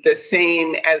be the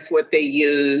same as what they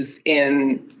use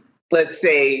in, let's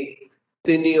say,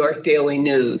 the New York Daily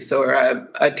News or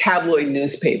a tabloid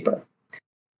newspaper.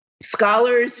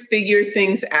 Scholars figure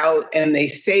things out and they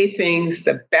say things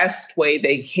the best way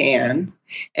they can,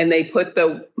 and they put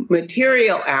the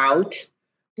material out,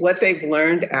 what they've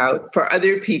learned out, for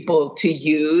other people to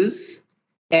use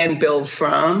and build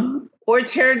from, or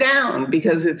tear down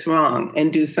because it's wrong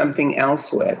and do something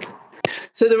else with.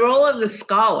 So the role of the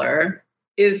scholar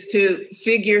is to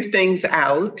figure things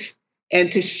out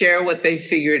and to share what they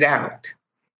figured out.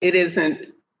 It isn't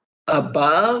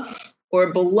above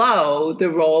or below the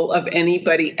role of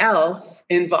anybody else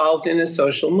involved in a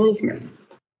social movement.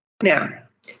 Now,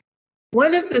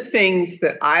 one of the things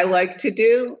that I like to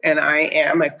do, and I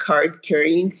am a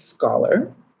card-carrying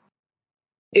scholar,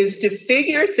 is to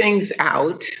figure things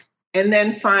out and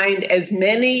then find as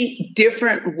many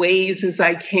different ways as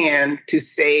I can to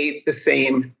say the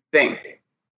same thing.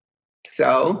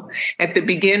 So at the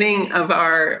beginning of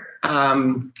our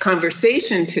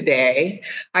conversation today,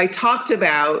 I talked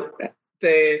about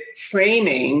the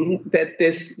framing that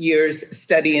this year's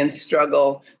Study and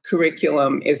Struggle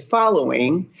curriculum is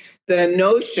following. The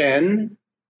notion,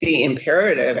 the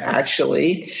imperative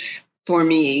actually, for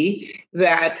me,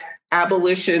 that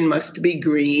abolition must be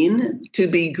green. To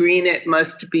be green, it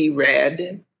must be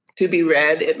red. To be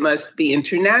red, it must be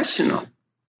international.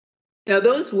 Now,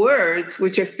 those words,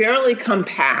 which are fairly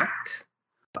compact,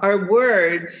 are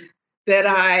words that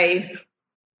I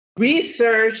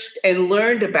researched and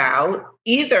learned about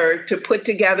either to put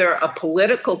together a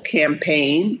political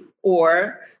campaign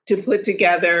or to put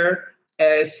together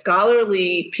a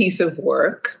scholarly piece of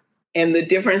work. And the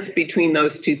difference between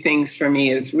those two things for me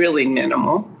is really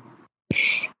minimal.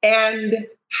 And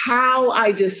how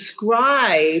I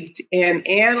described and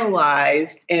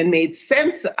analyzed and made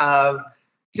sense of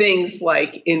things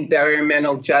like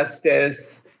environmental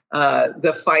justice,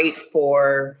 the fight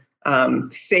for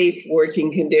safe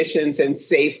working conditions and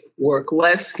safe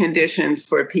work-less conditions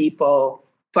for people,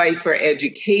 fight for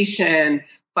education,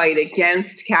 fight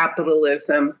against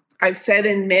capitalism. I've said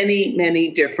in many,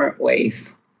 many different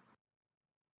ways.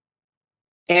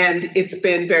 And it's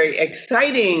been very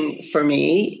exciting for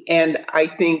me, and I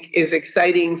think is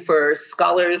exciting for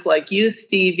scholars like you,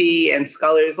 Stevie, and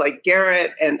scholars like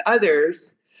Garrett and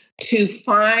others, to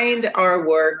find our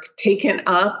work taken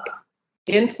up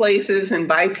in places and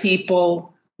by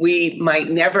people we might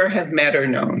never have met or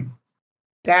known.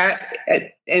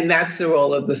 That's the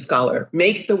role of the scholar.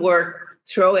 Make the work,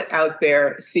 throw it out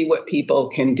there, see what people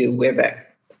can do with it.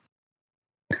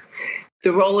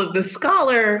 The role of the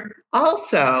scholar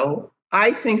also,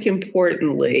 I think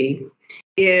importantly,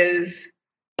 is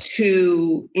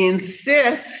to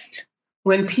insist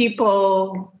when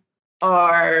people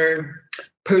are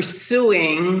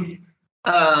pursuing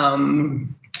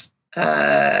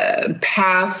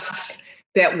paths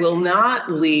that will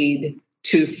not lead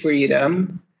to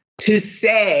freedom, to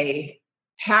say,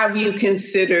 have you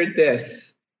considered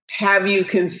this? Have you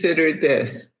considered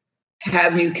this?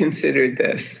 Have you considered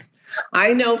this?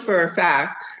 I know for a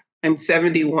fact, I'm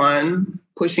 71,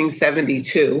 pushing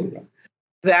 72,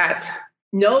 that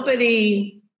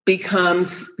nobody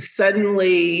becomes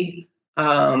suddenly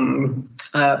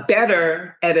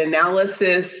better at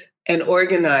analysis and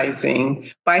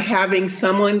organizing by having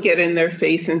someone get in their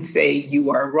face and say,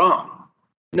 you are wrong.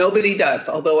 Nobody does,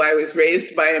 although I was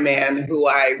raised by a man who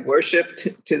I worshiped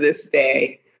to this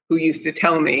day, who used to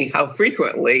tell me how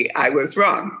frequently I was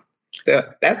wrong.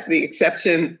 So that's the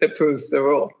exception that proves the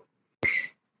rule.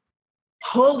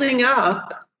 Holding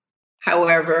up,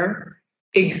 however,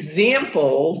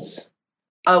 examples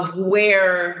of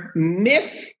where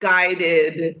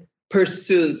misguided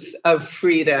pursuits of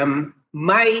freedom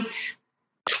might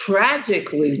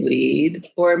tragically lead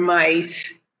or might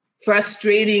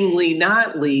frustratingly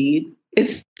not lead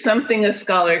is something a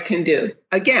scholar can do.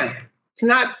 Again, it's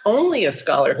not only a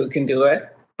scholar who can do it,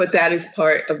 but that is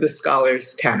part of the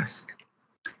scholar's task.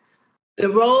 The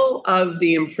role of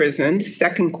the imprisoned,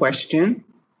 second question,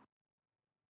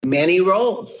 many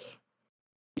roles.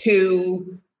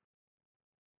 To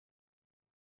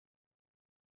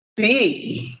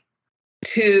be,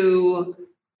 to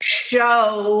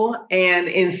show and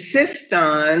insist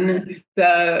on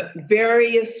the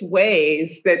various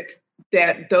ways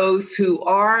that those who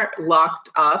are locked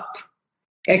up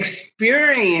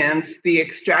experience the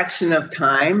extraction of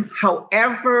time,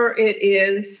 however it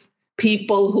is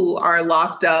people who are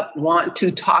locked up want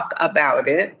to talk about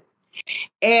it,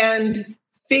 and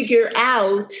figure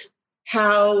out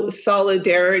how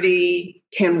solidarity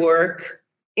can work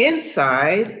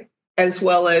inside as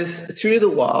well as through the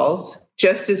walls,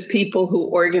 just as people who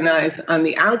organize on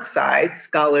the outside,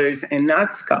 scholars and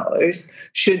not scholars,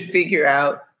 should figure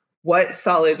out what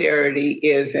solidarity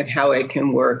is and how it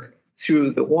can work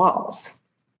through the walls.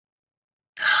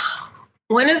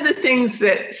 One of the things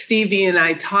that Stevie and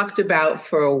I talked about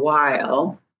for a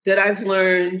while that I've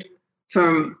learned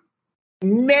from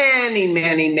many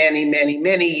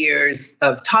years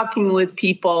of talking with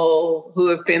people who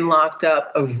have been locked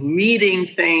up, of reading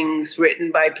things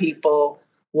written by people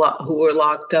who were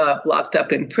locked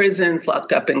up in prisons,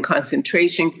 locked up in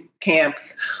concentration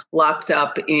camps, locked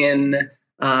up in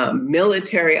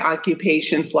military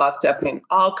occupations, locked up in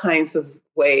all kinds of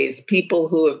ways, people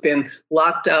who have been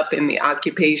locked up in the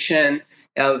occupation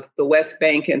of the West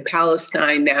Bank and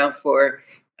Palestine now for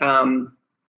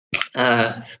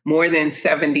more than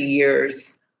 70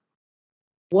 years.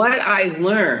 What I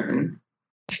learn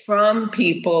from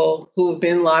people who have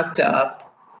been locked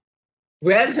up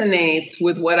resonates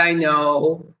with what I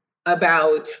know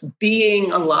about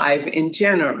being alive in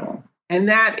general. And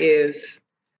that is,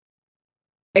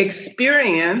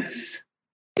 experience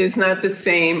is not the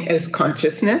same as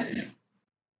consciousness.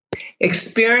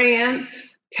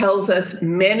 Experience tells us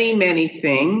many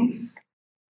things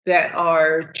that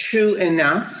are true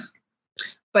enough,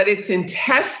 but it's in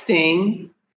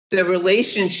testing the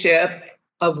relationship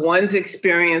of one's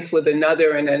experience with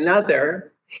another and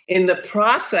another in the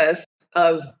process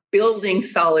of building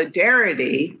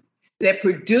solidarity that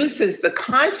produces the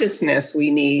consciousness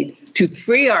we need to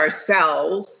free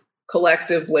ourselves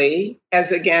collectively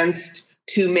as against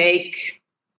to make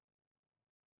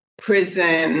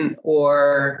prison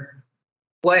or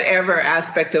whatever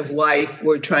aspect of life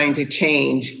we're trying to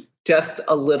change just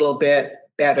a little bit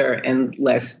better and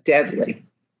less deadly.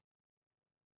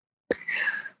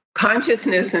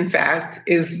 Consciousness, in fact,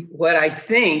 is what I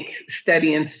think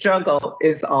Study and Struggle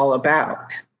is all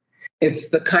about. It's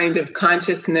the kind of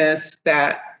consciousness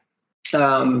that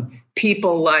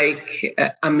people like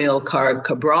Amilcar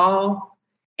Cabral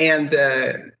and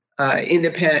the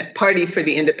Independent Party for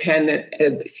the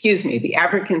the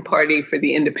African Party for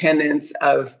the Independence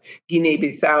of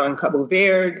Guinea-Bissau and Cabo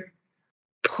Verde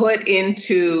put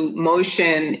into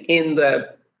motion in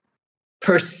the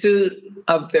pursuit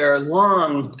of their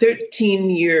 13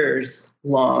 years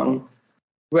long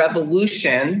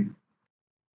revolution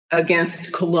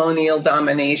against colonial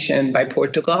domination by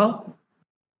Portugal,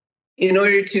 in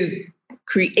order to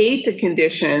create the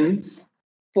conditions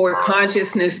for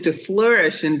consciousness to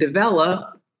flourish and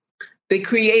develop. They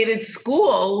created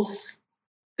schools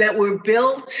that were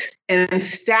built and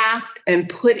staffed and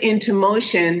put into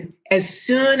motion as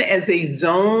soon as a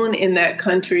zone in that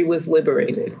country was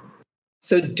liberated.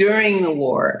 So during the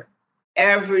war,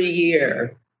 every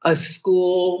year, a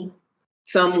school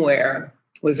somewhere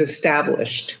was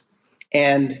established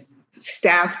and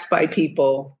staffed by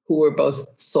people who were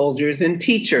both soldiers and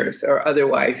teachers, or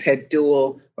otherwise had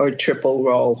dual or triple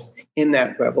roles in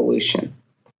that revolution.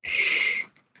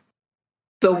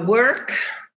 The work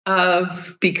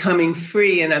of becoming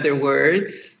free, in other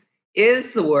words,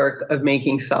 is the work of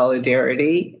making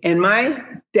solidarity. And my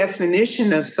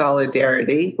definition of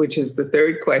solidarity, which is the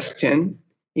third question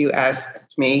you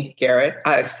asked me,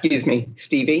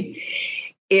 Stevie,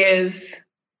 is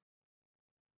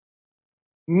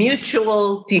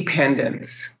mutual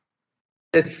dependence.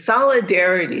 That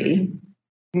solidarity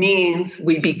means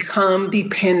we become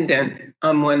dependent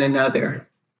on one another.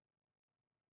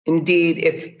 Indeed,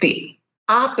 it's the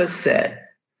opposite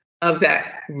of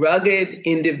that rugged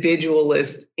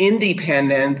individualist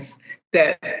independence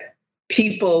that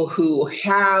people who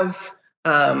have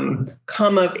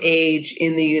come of age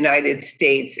in the United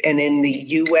States and in the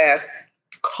U.S.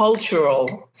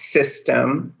 cultural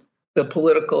system, the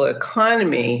political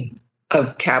economy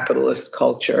of capitalist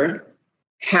culture,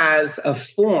 has a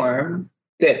form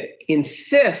that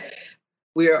insists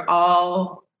we are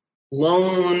all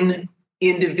lone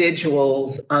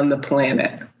individuals on the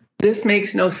planet. This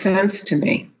makes no sense to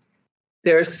me.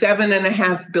 There are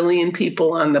 7.5 billion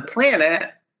people on the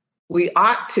planet. we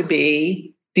ought to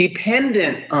be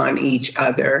dependent on each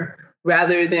other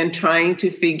rather than trying to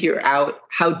figure out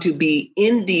how to be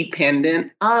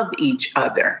independent of each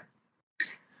other.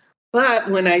 But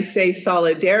when I say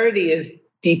solidarity is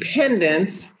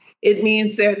dependence, it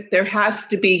means that there has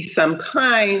to be some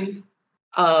kind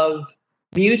of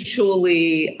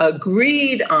mutually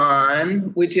agreed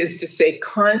on, which is to say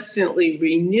constantly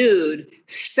renewed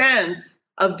sense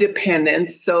of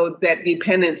dependence, so that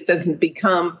dependence doesn't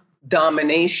become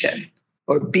domination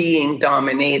or being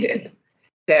dominated,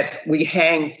 that we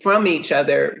hang from each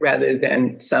other rather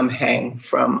than some hang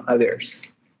from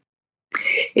others.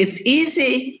 It's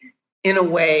easy in a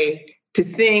way to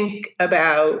think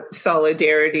about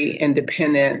solidarity and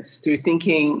dependence through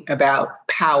thinking about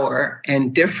power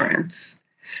and difference,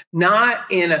 not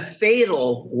in a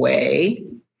fatal way,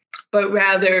 but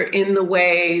rather in the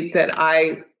way that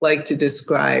I like to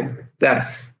describe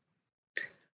thus.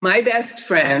 My best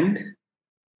friend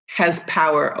has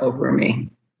power over me.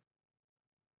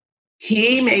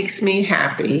 He makes me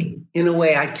happy in a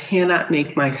way I cannot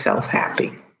make myself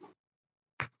happy.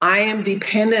 I am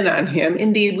dependent on him.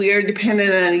 Indeed, we are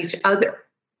dependent on each other.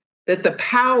 That the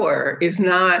power is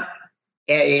not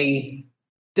a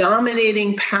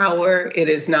dominating power. It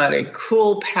is not a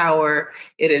cruel power.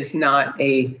 It is not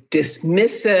a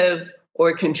dismissive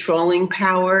or controlling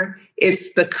power.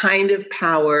 It's the kind of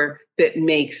power that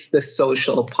makes the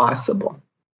social possible.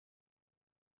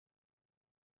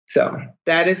 So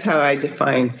that is how I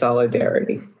define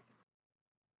solidarity.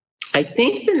 I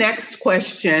think the next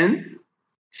question,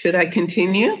 should I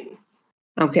continue?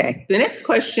 Okay, the next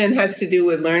question has to do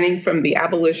with learning from the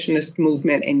abolitionist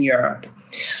movement in Europe.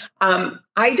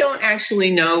 I don't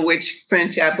actually know which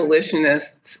French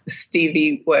abolitionists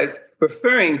Stevie was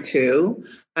referring to.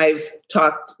 I've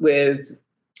talked with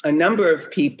a number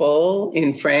of people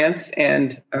in France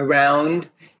and around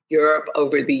Europe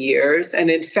over the years. And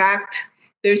in fact,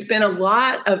 there's been a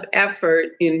lot of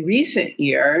effort in recent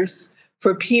years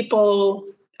for people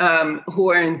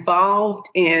who are involved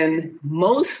in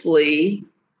mostly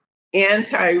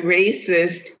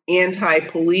anti-racist,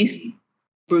 anti-police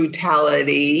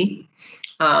brutality,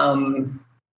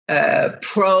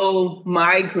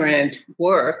 pro-migrant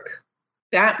work,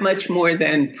 that much more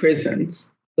than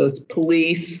prisons. So it's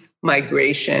police,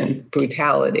 migration,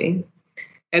 brutality.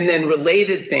 And then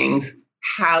related things,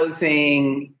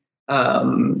 housing,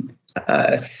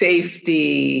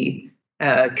 safety,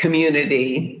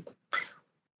 community.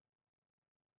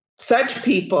 Such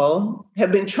people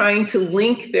have been trying to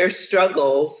link their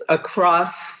struggles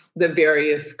across the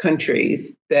various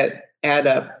countries that add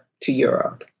up to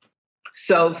Europe.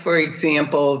 So, for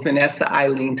example, Vanessa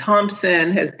Eileen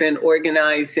Thompson has been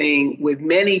organizing with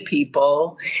many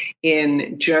people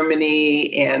in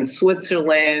Germany and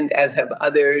Switzerland, as have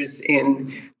others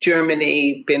in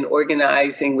Germany, been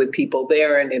organizing with people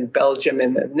there, and in Belgium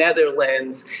and the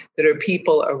Netherlands, that are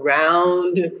people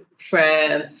around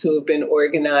France who have been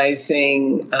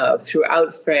organizing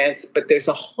throughout France. But there's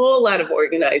a whole lot of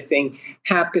organizing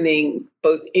happening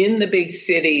both in the big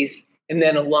cities and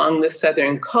then along the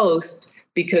southern coast,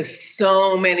 because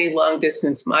so many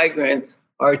long-distance migrants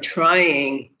are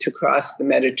trying to cross the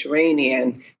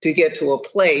Mediterranean to get to a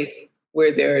place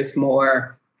where there is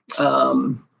more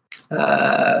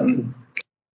the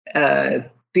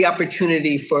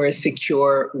opportunity for a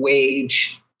secure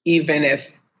wage, even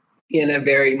if in a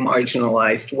very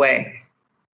marginalized way.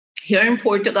 Here in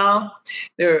Portugal,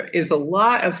 there is a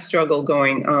lot of struggle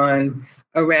going on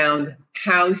around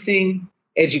housing,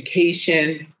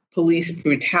 education, police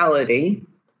brutality.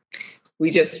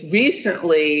 We just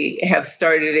recently have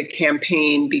started a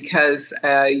campaign because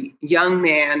a young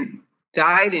man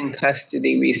died in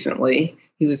custody recently.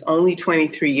 He was only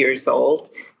 23 years old.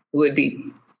 It would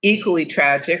be equally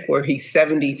tragic were he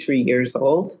 73 years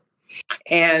old.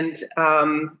 And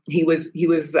he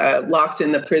was locked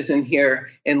in the prison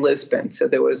here in Lisbon. So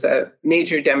there was a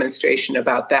major demonstration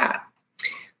about that.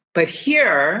 But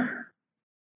here,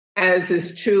 as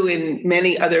is true in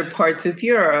many other parts of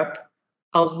Europe,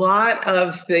 a lot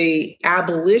of the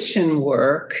abolition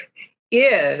work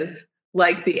is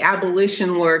like the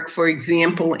abolition work, for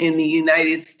example, in the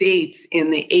United States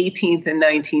in the 18th and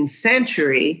 19th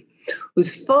century,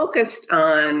 was focused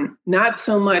on not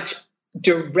so much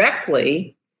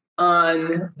directly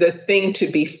on the thing to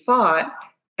be fought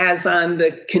as on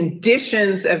the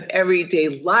conditions of everyday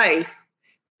life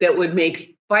that would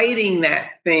make fighting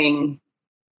that thing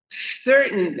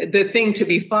certain, the thing to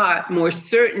be fought, more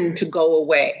certain to go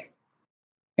away.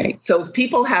 Okay? So if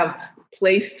people have a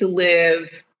place to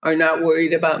live, are not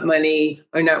worried about money,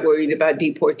 are not worried about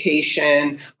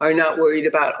deportation, are not worried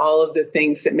about all of the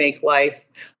things that make life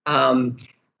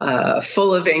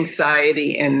full of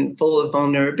anxiety and full of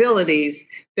vulnerabilities,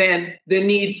 then the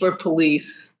need for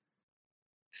police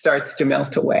starts to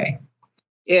melt away.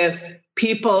 If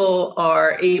people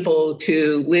are able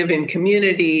to live in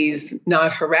communities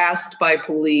not harassed by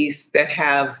police, that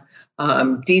have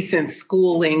decent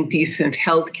schooling, decent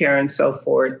healthcare, and so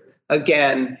forth,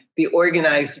 again, the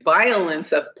organized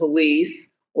violence of police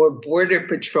or border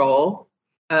patrol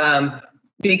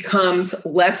becomes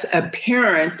less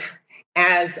apparent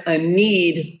as a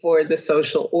need for the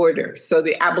social order. So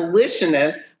the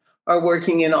abolitionists are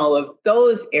working in all of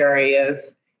those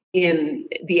areas in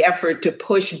the effort to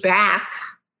push back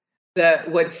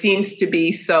what seems to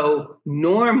be so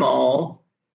normal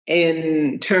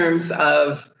in terms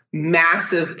of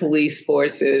massive police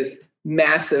forces,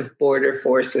 massive border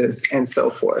forces, and so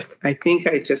forth. I think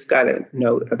I just got a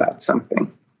note about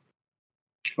something.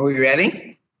 Are we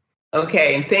ready?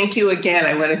 Okay, and thank you again.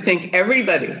 I want to thank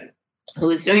everybody who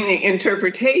is doing the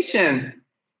interpretation.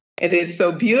 It is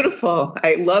so beautiful.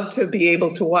 I love to be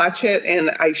able to watch it,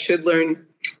 and I should learn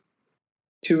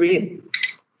to read.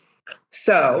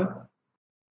 So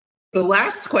the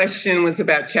last question was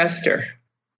about Chester.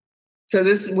 So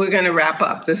we're going to wrap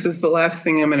up. This is the last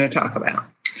thing I'm going to talk about.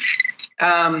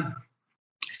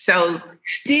 So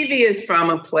Stevie is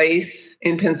from a place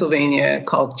in Pennsylvania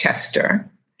called Chester.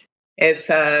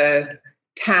 It's a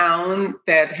town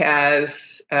that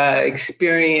has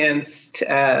experienced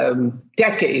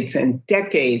decades and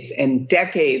decades and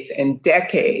decades and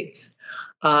decades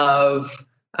of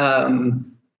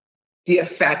the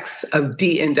effects of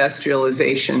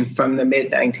deindustrialization from the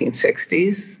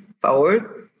mid-1960s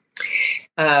forward.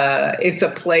 It's a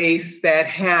place that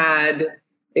had,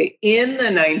 in the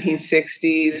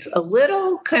 1960s, a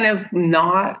little kind of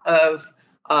knot of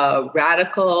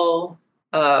radical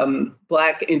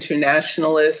Black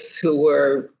internationalists who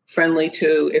were friendly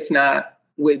to, if not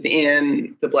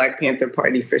within, the Black Panther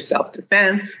Party for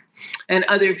Self-Defense, and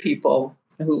other people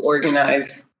who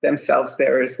organized themselves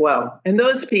there as well. And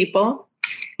those people,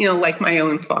 like my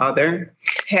own father,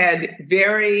 had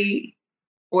very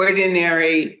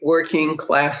ordinary working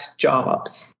class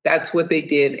jobs. That's what they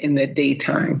did in the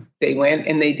daytime. They went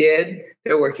and they did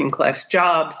their working class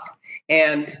jobs,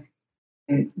 and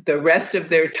the rest of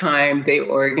their time they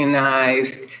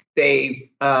organized,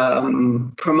 they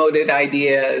promoted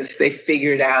ideas, they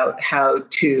figured out how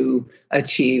to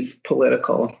achieve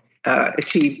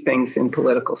things in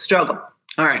political struggle.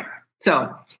 All right,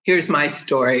 so here's my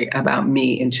story about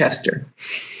me in Chester.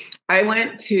 I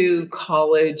went to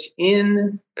college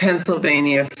in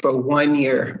Pennsylvania for 1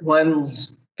 year, one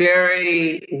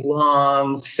very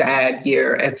long, sad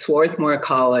year at Swarthmore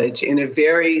College in a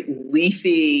very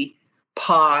leafy,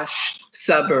 posh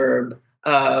suburb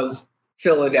of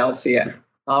Philadelphia,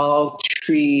 all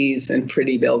trees and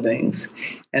pretty buildings.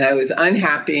 And I was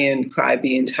unhappy and cried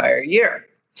the entire year.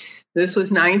 This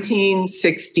was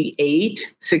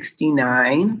 1968,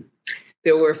 69.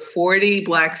 There were 40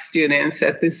 Black students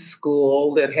at this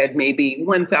school that had maybe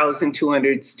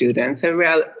 1,200 students, a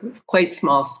rather quite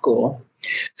small school.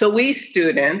 So we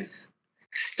students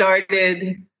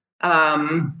started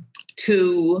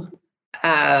to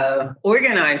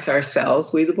organize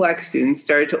ourselves. We, the Black students,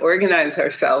 started to organize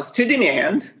ourselves to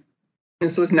demand,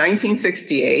 this was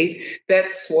 1968,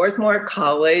 that Swarthmore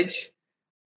College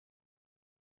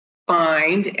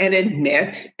find and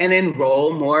admit and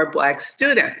enroll more Black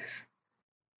students.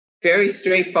 Very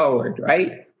straightforward,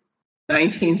 right?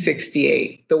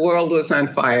 1968. The world was on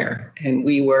fire and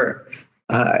we were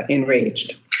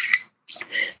enraged.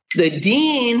 The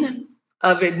dean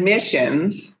of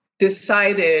admissions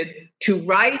decided to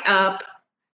write up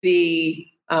the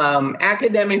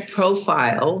academic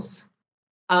profiles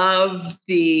of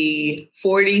the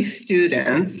 40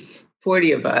 students,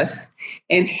 40 of us,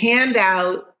 and hand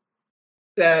out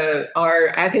our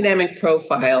academic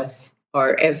profiles,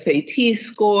 our SAT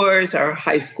scores, our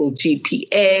high school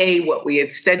GPA, what we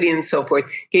had studied and so forth,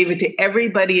 gave it to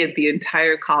everybody at the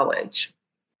entire college.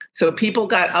 So people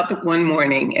got up one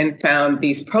morning and found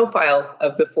these profiles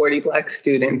of the 40 Black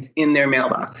students in their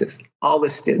mailboxes, all the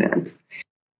students.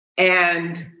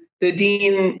 And the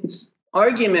dean's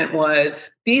argument was,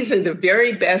 these are the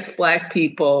very best Black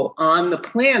people on the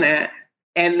planet,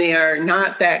 and they are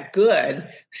not that good.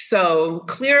 So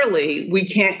clearly we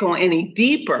can't go any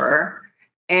deeper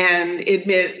and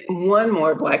admit one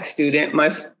more Black student,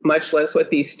 much less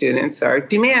what these students are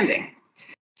demanding.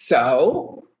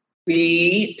 So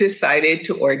we decided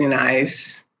to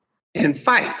organize and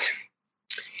fight.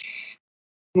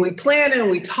 We planned and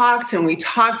we talked and we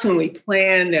talked and we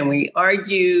planned and we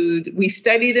argued. We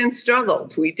studied and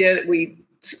struggled. We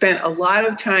spent a lot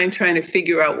of time trying to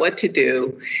figure out what to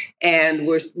do. And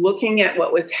we're looking at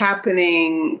what was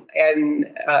happening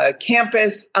in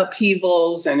campus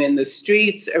upheavals and in the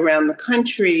streets around the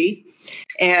country.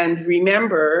 And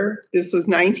remember, this was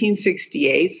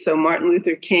 1968, so Martin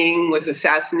Luther King was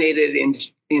assassinated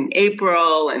in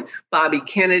April and Bobby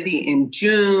Kennedy in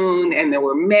June, and there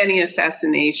were many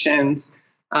assassinations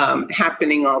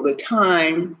happening all the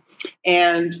time.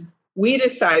 And we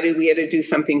decided we had to do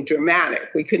something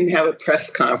dramatic. We couldn't have a press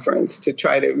conference to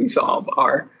try to resolve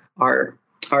our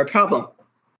problem.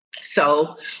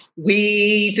 So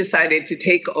we decided to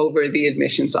take over the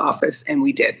admissions office, and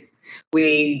we did.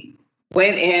 We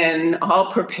went in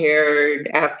all prepared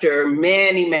after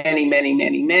many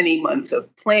months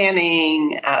of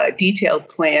planning, detailed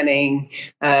planning,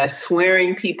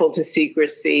 swearing people to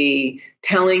secrecy,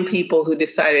 telling people who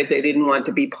decided they didn't want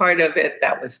to be part of it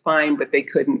that was fine, but they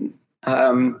couldn't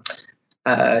tell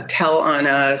on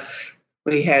us.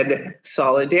 We had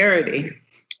solidarity,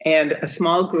 and a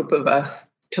small group of us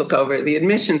took over the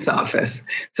admissions office.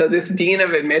 So this dean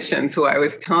of admissions, who I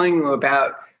was telling you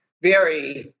about,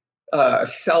 very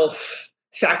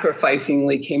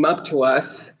self-sacrificingly came up to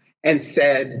us and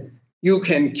said, "You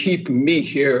can keep me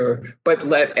here, but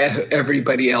let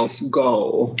everybody else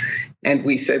go." And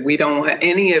we said, "We don't want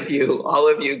any of you. All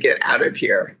of you get out of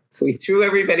here." So we threw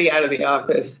everybody out of the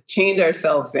office, chained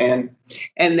ourselves in,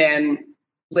 and then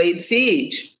laid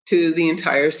siege to the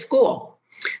entire school.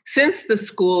 Since the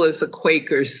school is a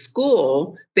Quaker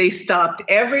school, they stopped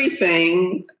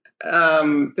everything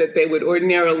that they would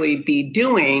ordinarily be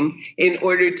doing in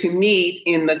order to meet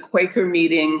in the Quaker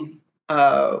meeting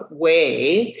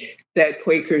way that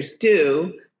Quakers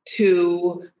do,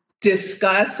 to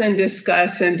discuss and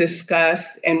reflect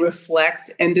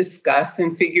and discuss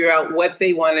and figure out what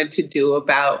they wanted to do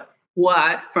about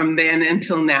what from then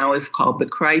until now is called the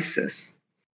crisis.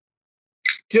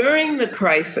 During the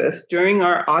crisis, during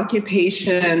our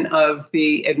occupation of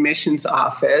the admissions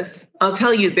office, I'll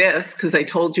tell you this because I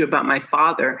told you about my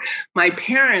father. My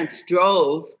parents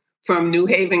drove from New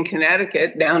Haven,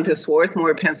 Connecticut down to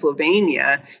Swarthmore,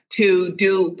 Pennsylvania to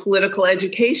do political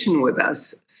education with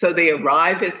us. So they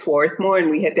arrived at Swarthmore and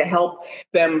we had to help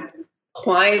them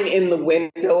climb in the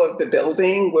window of the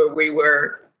building where we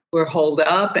were holed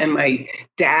up, and my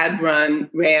dad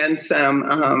ran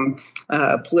some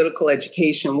political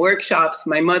education workshops.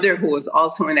 My mother, who was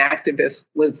also an activist,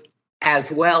 was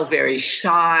as well very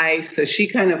shy, so she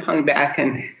kind of hung back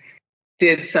and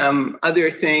did some other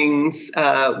things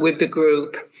with the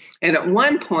group. And at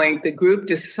one point, the group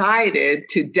decided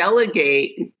to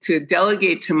delegate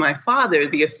to my father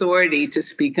the authority to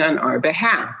speak on our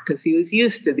behalf, because he was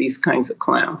used to these kinds of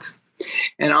clowns.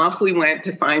 And off we went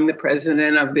to find the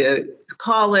president of the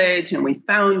college, and we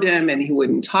found him, and he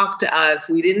wouldn't talk to us.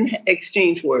 We didn't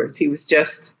exchange words. He was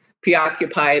just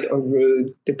preoccupied or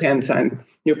rude, depends on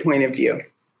your point of view.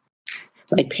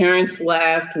 My parents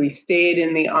left. We stayed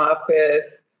in the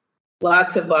office,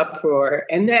 lots of uproar.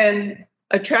 And then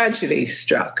a tragedy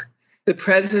struck. The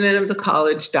president of the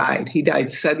college died. He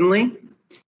died suddenly.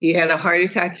 He had a heart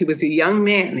attack. He was a young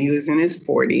man. He was in his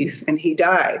 40s, and he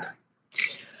died.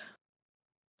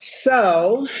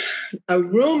 So a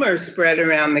rumor spread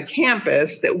around the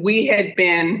campus that we had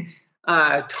been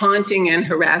taunting and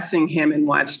harassing him and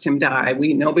watched him die.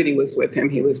 Nobody was with him.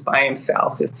 He was by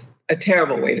himself. It's a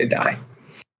terrible way to die.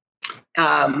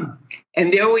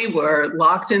 And there we were,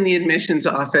 locked in the admissions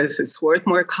office at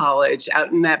Swarthmore College,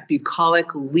 out in that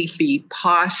bucolic, leafy,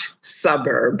 posh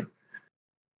suburb,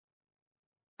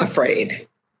 afraid,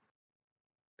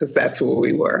 because that's where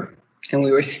we were. And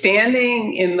we were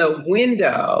standing in the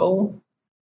window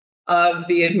of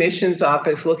the admissions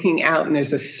office looking out, and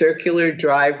there's a circular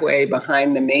driveway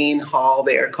behind the main hall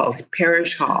there called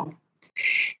Parish Hall.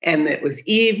 And it was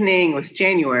evening, it was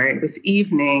January, it was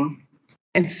evening,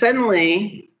 and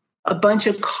suddenly a bunch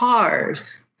of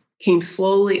cars came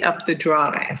slowly up the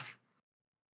drive.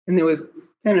 And there was,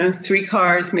 3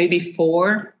 cars, maybe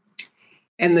 4,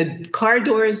 and the car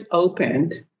doors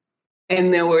opened.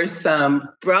 And there were some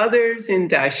brothers in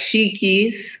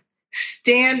dashikis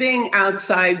standing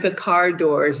outside the car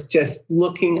doors, just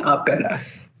looking up at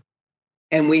us.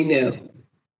 And we knew.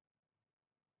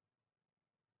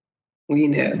 We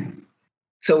knew.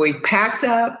 So we packed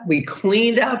up, we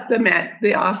cleaned up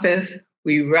the office,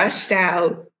 we rushed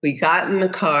out, we got in the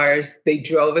cars. They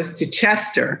drove us to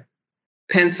Chester,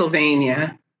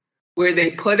 Pennsylvania, where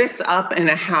they put us up in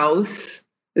a house.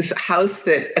 This house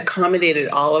that accommodated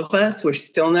all of us. We're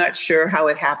still not sure how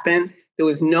it happened. There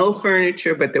was no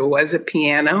furniture, but there was a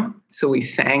piano, so we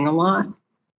sang a lot.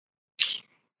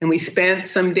 And we spent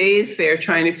some days there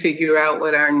trying to figure out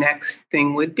what our next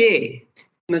thing would be.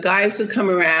 And the guys would come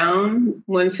around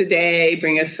once a day,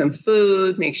 bring us some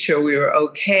food, make sure we were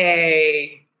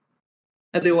okay.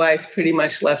 Otherwise, pretty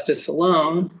much left us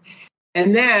alone.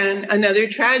 And then another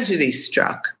tragedy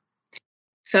struck.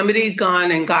 Somebody had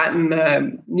gone and gotten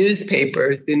the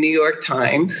newspaper, the New York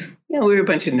Times. We were a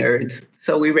bunch of nerds,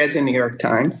 so we read the New York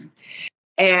Times.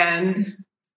 And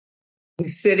I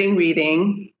was sitting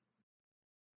reading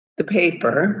the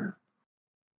paper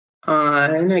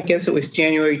on, I guess it was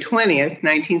January 20th,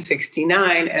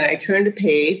 1969, and I turned a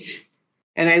page,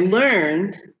 and I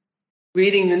learned,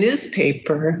 reading the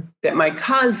newspaper, that my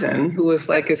cousin, who was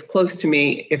like as close to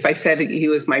me, if I said he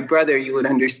was my brother, you would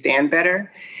understand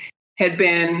better, had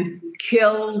been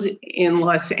killed in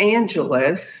Los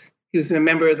Angeles. He was a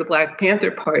member of the Black Panther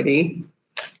Party,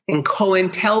 and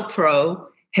COINTELPRO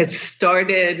had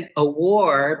started a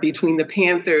war between the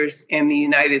Panthers and the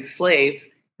United slaves,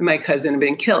 and my cousin had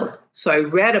been killed. So I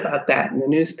read about that in the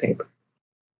newspaper.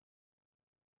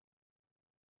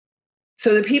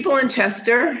 So the people in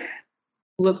Chester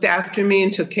looked after me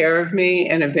and took care of me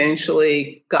and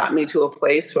eventually got me to a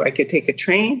place where I could take a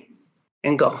train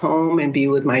and go home and be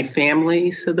with my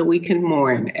family so that we can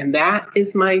mourn. And that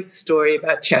is my story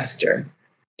about Chester.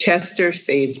 Chester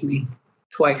saved me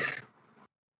twice.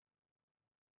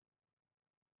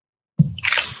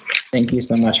 Thank you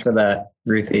so much for that,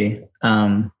 Ruthie.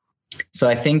 So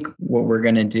I think what we're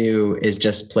going to do is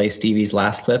just play Stevie's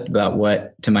last clip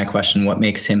about to my question, what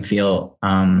makes him feel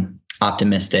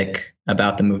optimistic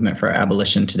about the movement for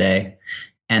abolition today.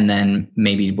 And then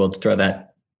maybe we'll throw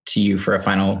that to you for a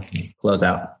final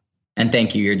closeout. And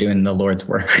thank you. You're doing the Lord's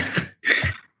work.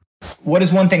 What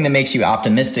is one thing that makes you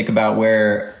optimistic about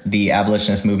where the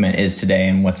abolitionist movement is today?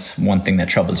 And what's one thing that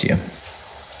troubles you?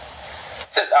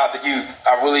 The youth.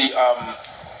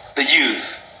 The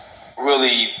youth,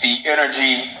 really, the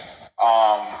energy,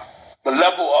 the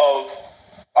level of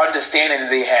understanding that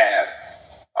they have.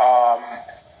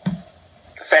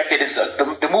 The fact that it's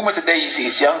the movement today, you see,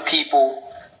 it's young people.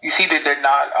 You see that they're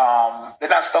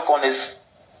not stuck on this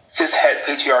cishet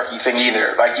patriarchy thing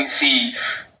either. Like, you see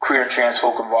queer and trans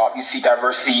folk involved. You see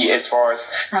diversity you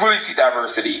really see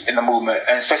diversity in the movement,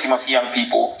 and especially amongst young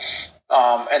people.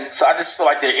 And so I just feel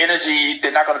like their energy,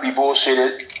 they're not going to be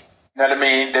bullshitted. You know what I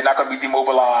mean? They're not going to be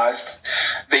demobilized.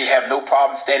 They have no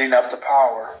problem standing up to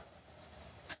power,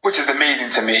 which is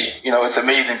amazing to me. It's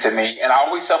amazing to me. And I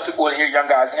always tell people in here, young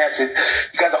guys, and I said,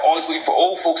 you guys are always waiting for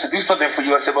old folks to do something for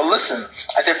you. I said, well, listen,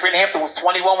 I said, Fred Hampton was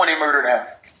 21 when they murdered him.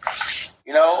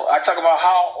 I talk about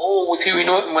how old was Huey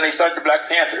Newton when they started the Black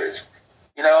Panthers.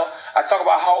 I talk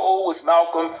about how old was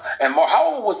Malcolm and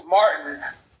how old was Martin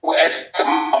at the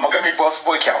Montgomery bus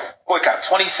boycott,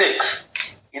 26.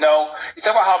 You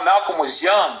talk about how Malcolm was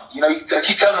young. I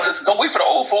keep telling them, don't wait for the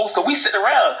old folks, because we sit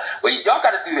around. Wait, y'all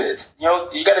got to do this. You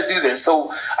got to do this.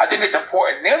 So I think it's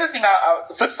important. The other thing,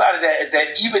 the flip side of that is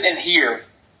that even in here,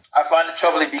 I find it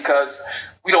troubling because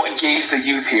we don't engage the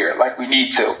youth here like we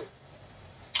need to.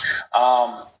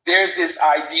 There's this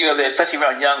idea that, especially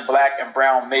around young black and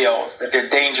brown males, that they're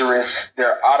dangerous,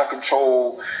 they're out of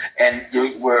control, and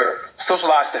we're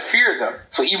socialized to fear them.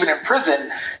 So even in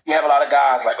prison, you have a lot of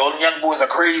guys like, oh, the young boys are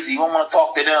crazy, you don't want to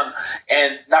talk to them,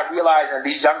 and not realizing that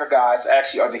these younger guys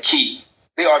actually are the key.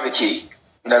 They are the key.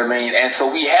 You know what I mean? And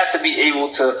so we have to be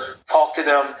able to talk to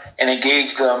them and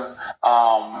engage them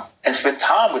and spend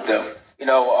time with them,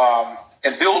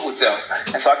 and build with them.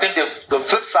 And so I think that the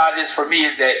flip side is, for me,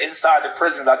 is that inside the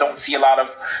prisons, I don't see a lot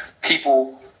of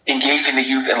people engaging the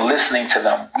youth and listening to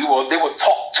them. They will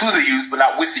talk to the youth, but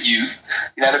not with the youth.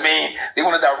 You know what I mean? They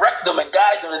want to direct them and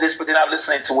guide them to this, but they're not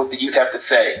listening to what the youth have to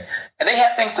say. And they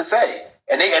have things to say.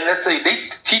 And let's say they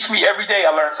teach me every day.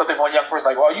 I learn something from a young person.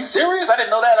 Like, well, are you serious? I didn't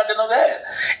know that. I didn't know that.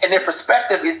 And their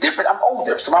perspective is different. I'm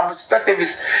older, so my perspective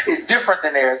is different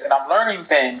than theirs. And I'm learning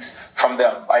things from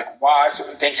them, like why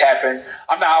certain things happen.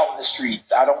 I'm not out in the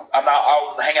streets. I'm not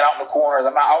out hanging out in the corners.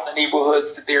 I'm not out in the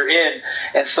neighborhoods that they're in.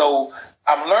 And so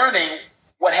I'm learning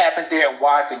what happened there and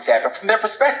why things happen from their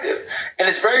perspective. And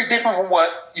it's very different from what,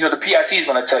 the PIC is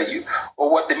going to tell you,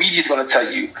 or what the media is going to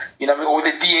tell you, or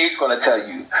the DA is going to tell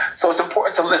you. So it's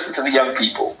important to listen to the young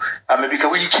people.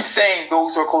 Because when you keep saying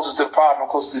those who are closest to the problem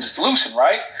are closest to the solution,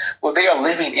 right? Well, they are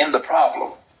living in the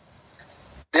problem.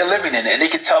 They're living in it, and they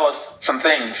can tell us some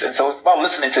things. And so it's about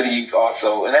listening to the youth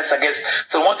also. And that's, I guess,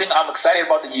 so one thing, I'm excited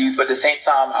about the youth, but at the same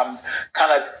time, I'm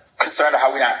kind of concerned about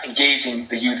how we're not engaging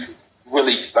the youth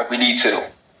really like we need to,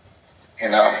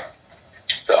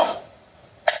 so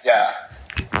yeah.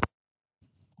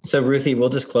 So Ruthie, we'll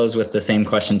just close with the same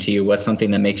question to you. What's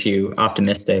something that makes you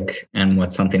optimistic, and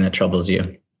what's something that troubles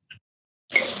you?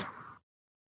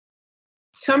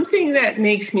 Something that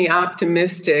makes me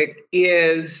optimistic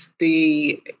is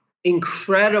the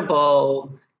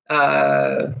incredible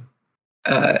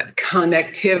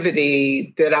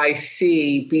connectivity that I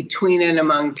see between and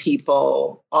among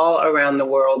people all around the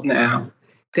world now,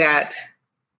 that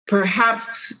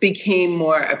perhaps became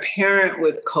more apparent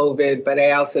with COVID, but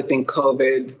I also think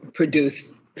COVID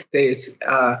produced this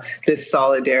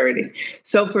solidarity.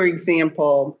 So, for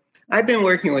example, I've been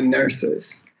working with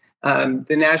nurses,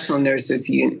 the National Nurses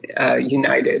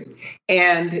United,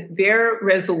 and their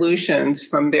resolutions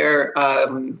from their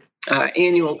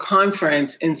annual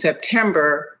conference in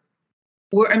September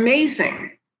were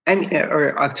amazing.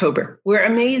 Or October, were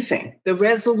amazing. The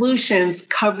resolutions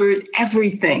covered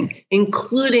everything,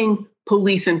 including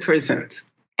police and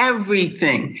prisons.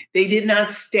 Everything. They did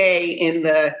not stay in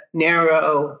the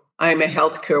narrow, I'm a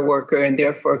healthcare worker and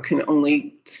therefore can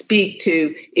only speak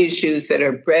to issues that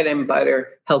are bread and butter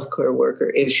healthcare worker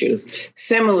issues.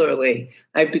 Similarly,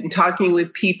 I've been talking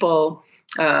with people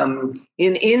in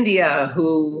India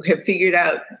who have figured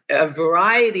out a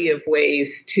variety of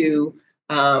ways to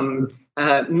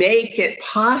make it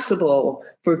possible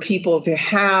for people to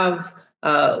have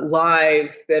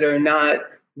lives that are not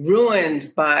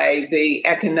ruined by the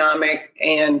economic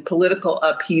and political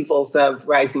upheavals of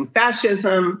rising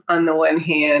fascism on the one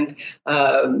hand,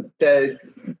 the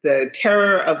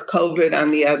terror of COVID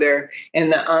on the other,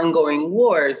 and the ongoing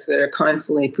wars that are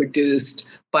constantly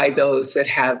produced by those that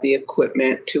have the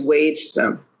equipment to wage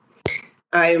them.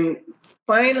 I'm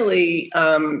finally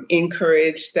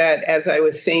encouraged that, as I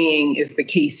was saying, is the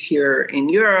case here in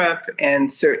Europe, and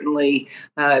certainly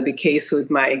the case with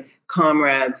my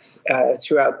comrades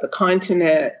throughout the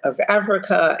continent of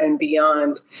Africa and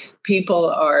beyond. People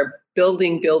are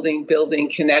building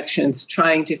connections,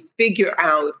 trying to figure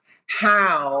out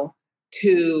how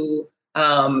to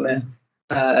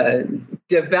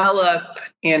develop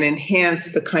and enhance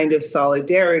the kind of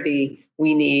solidarity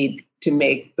we need to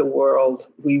make the world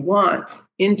we want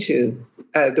into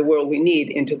the world we need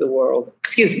into the world,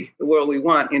 the world we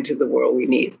want into the world we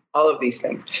need, all of these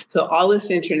things. So all this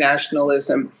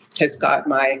internationalism has got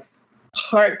my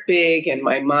heart big and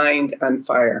my mind on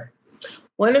fire.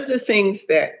 One of the things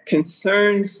that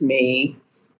concerns me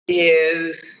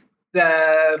is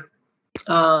the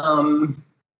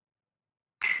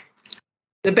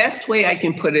best way I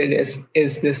can put it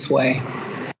is this way.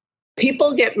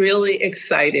 People get really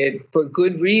excited for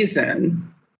good reason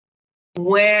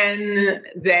when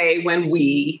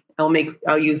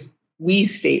I'll use we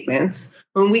statements,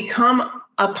 when we come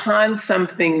upon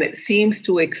something that seems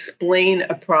to explain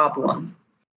a problem.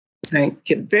 I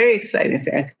get very excited and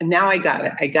say, now I got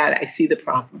it, I see the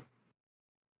problem.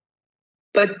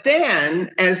 But then,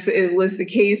 as it was the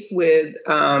case with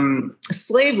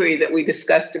slavery that we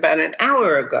discussed about an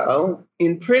hour ago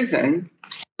in prison,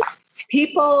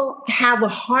 people have a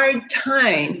hard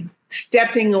time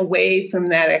stepping away from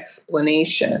that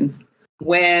explanation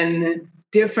when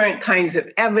different kinds of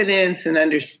evidence and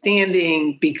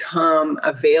understanding become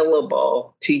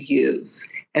available to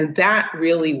use. And that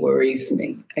really worries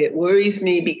me. It worries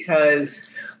me because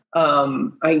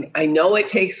I know it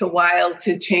takes a while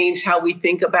to change how we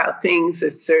think about things.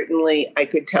 It's certainly, I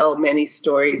could tell many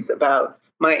stories about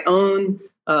my own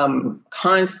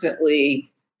constantly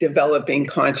developing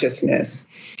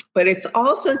consciousness. But it's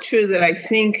also true that I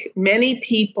think many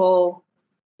people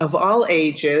of all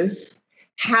ages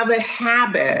have a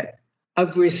habit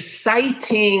of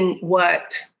reciting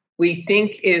what we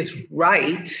think is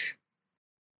right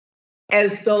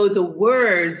as though the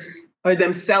words are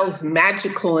themselves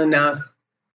magical enough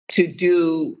to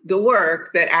do the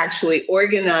work that actually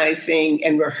organizing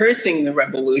and rehearsing the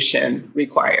revolution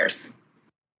requires.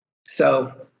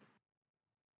 So,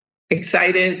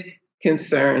 excited,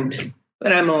 concerned,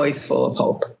 but I'm always full of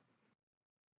hope.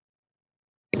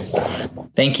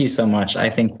 Thank you so much. I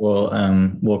think we'll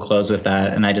close with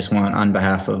that. And I just want, on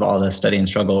behalf of all the Study and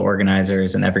Struggle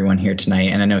organizers and everyone here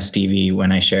tonight, and I know Stevie,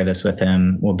 when I share this with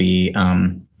him, will be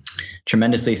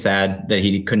tremendously sad that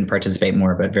he couldn't participate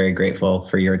more, but very grateful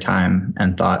for your time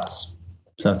and thoughts.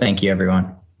 So thank you,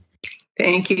 everyone.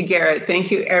 Thank you, Garrett.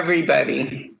 Thank you,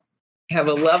 everybody. Have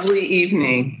a lovely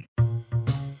evening.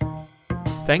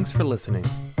 Thanks for listening.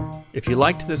 If you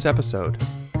liked this episode,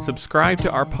 subscribe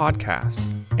to our podcast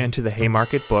and to the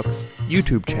Haymarket Books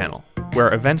YouTube channel,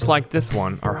 where events like this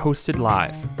one are hosted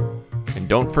live. And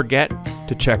don't forget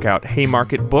to check out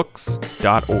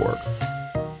haymarketbooks.org.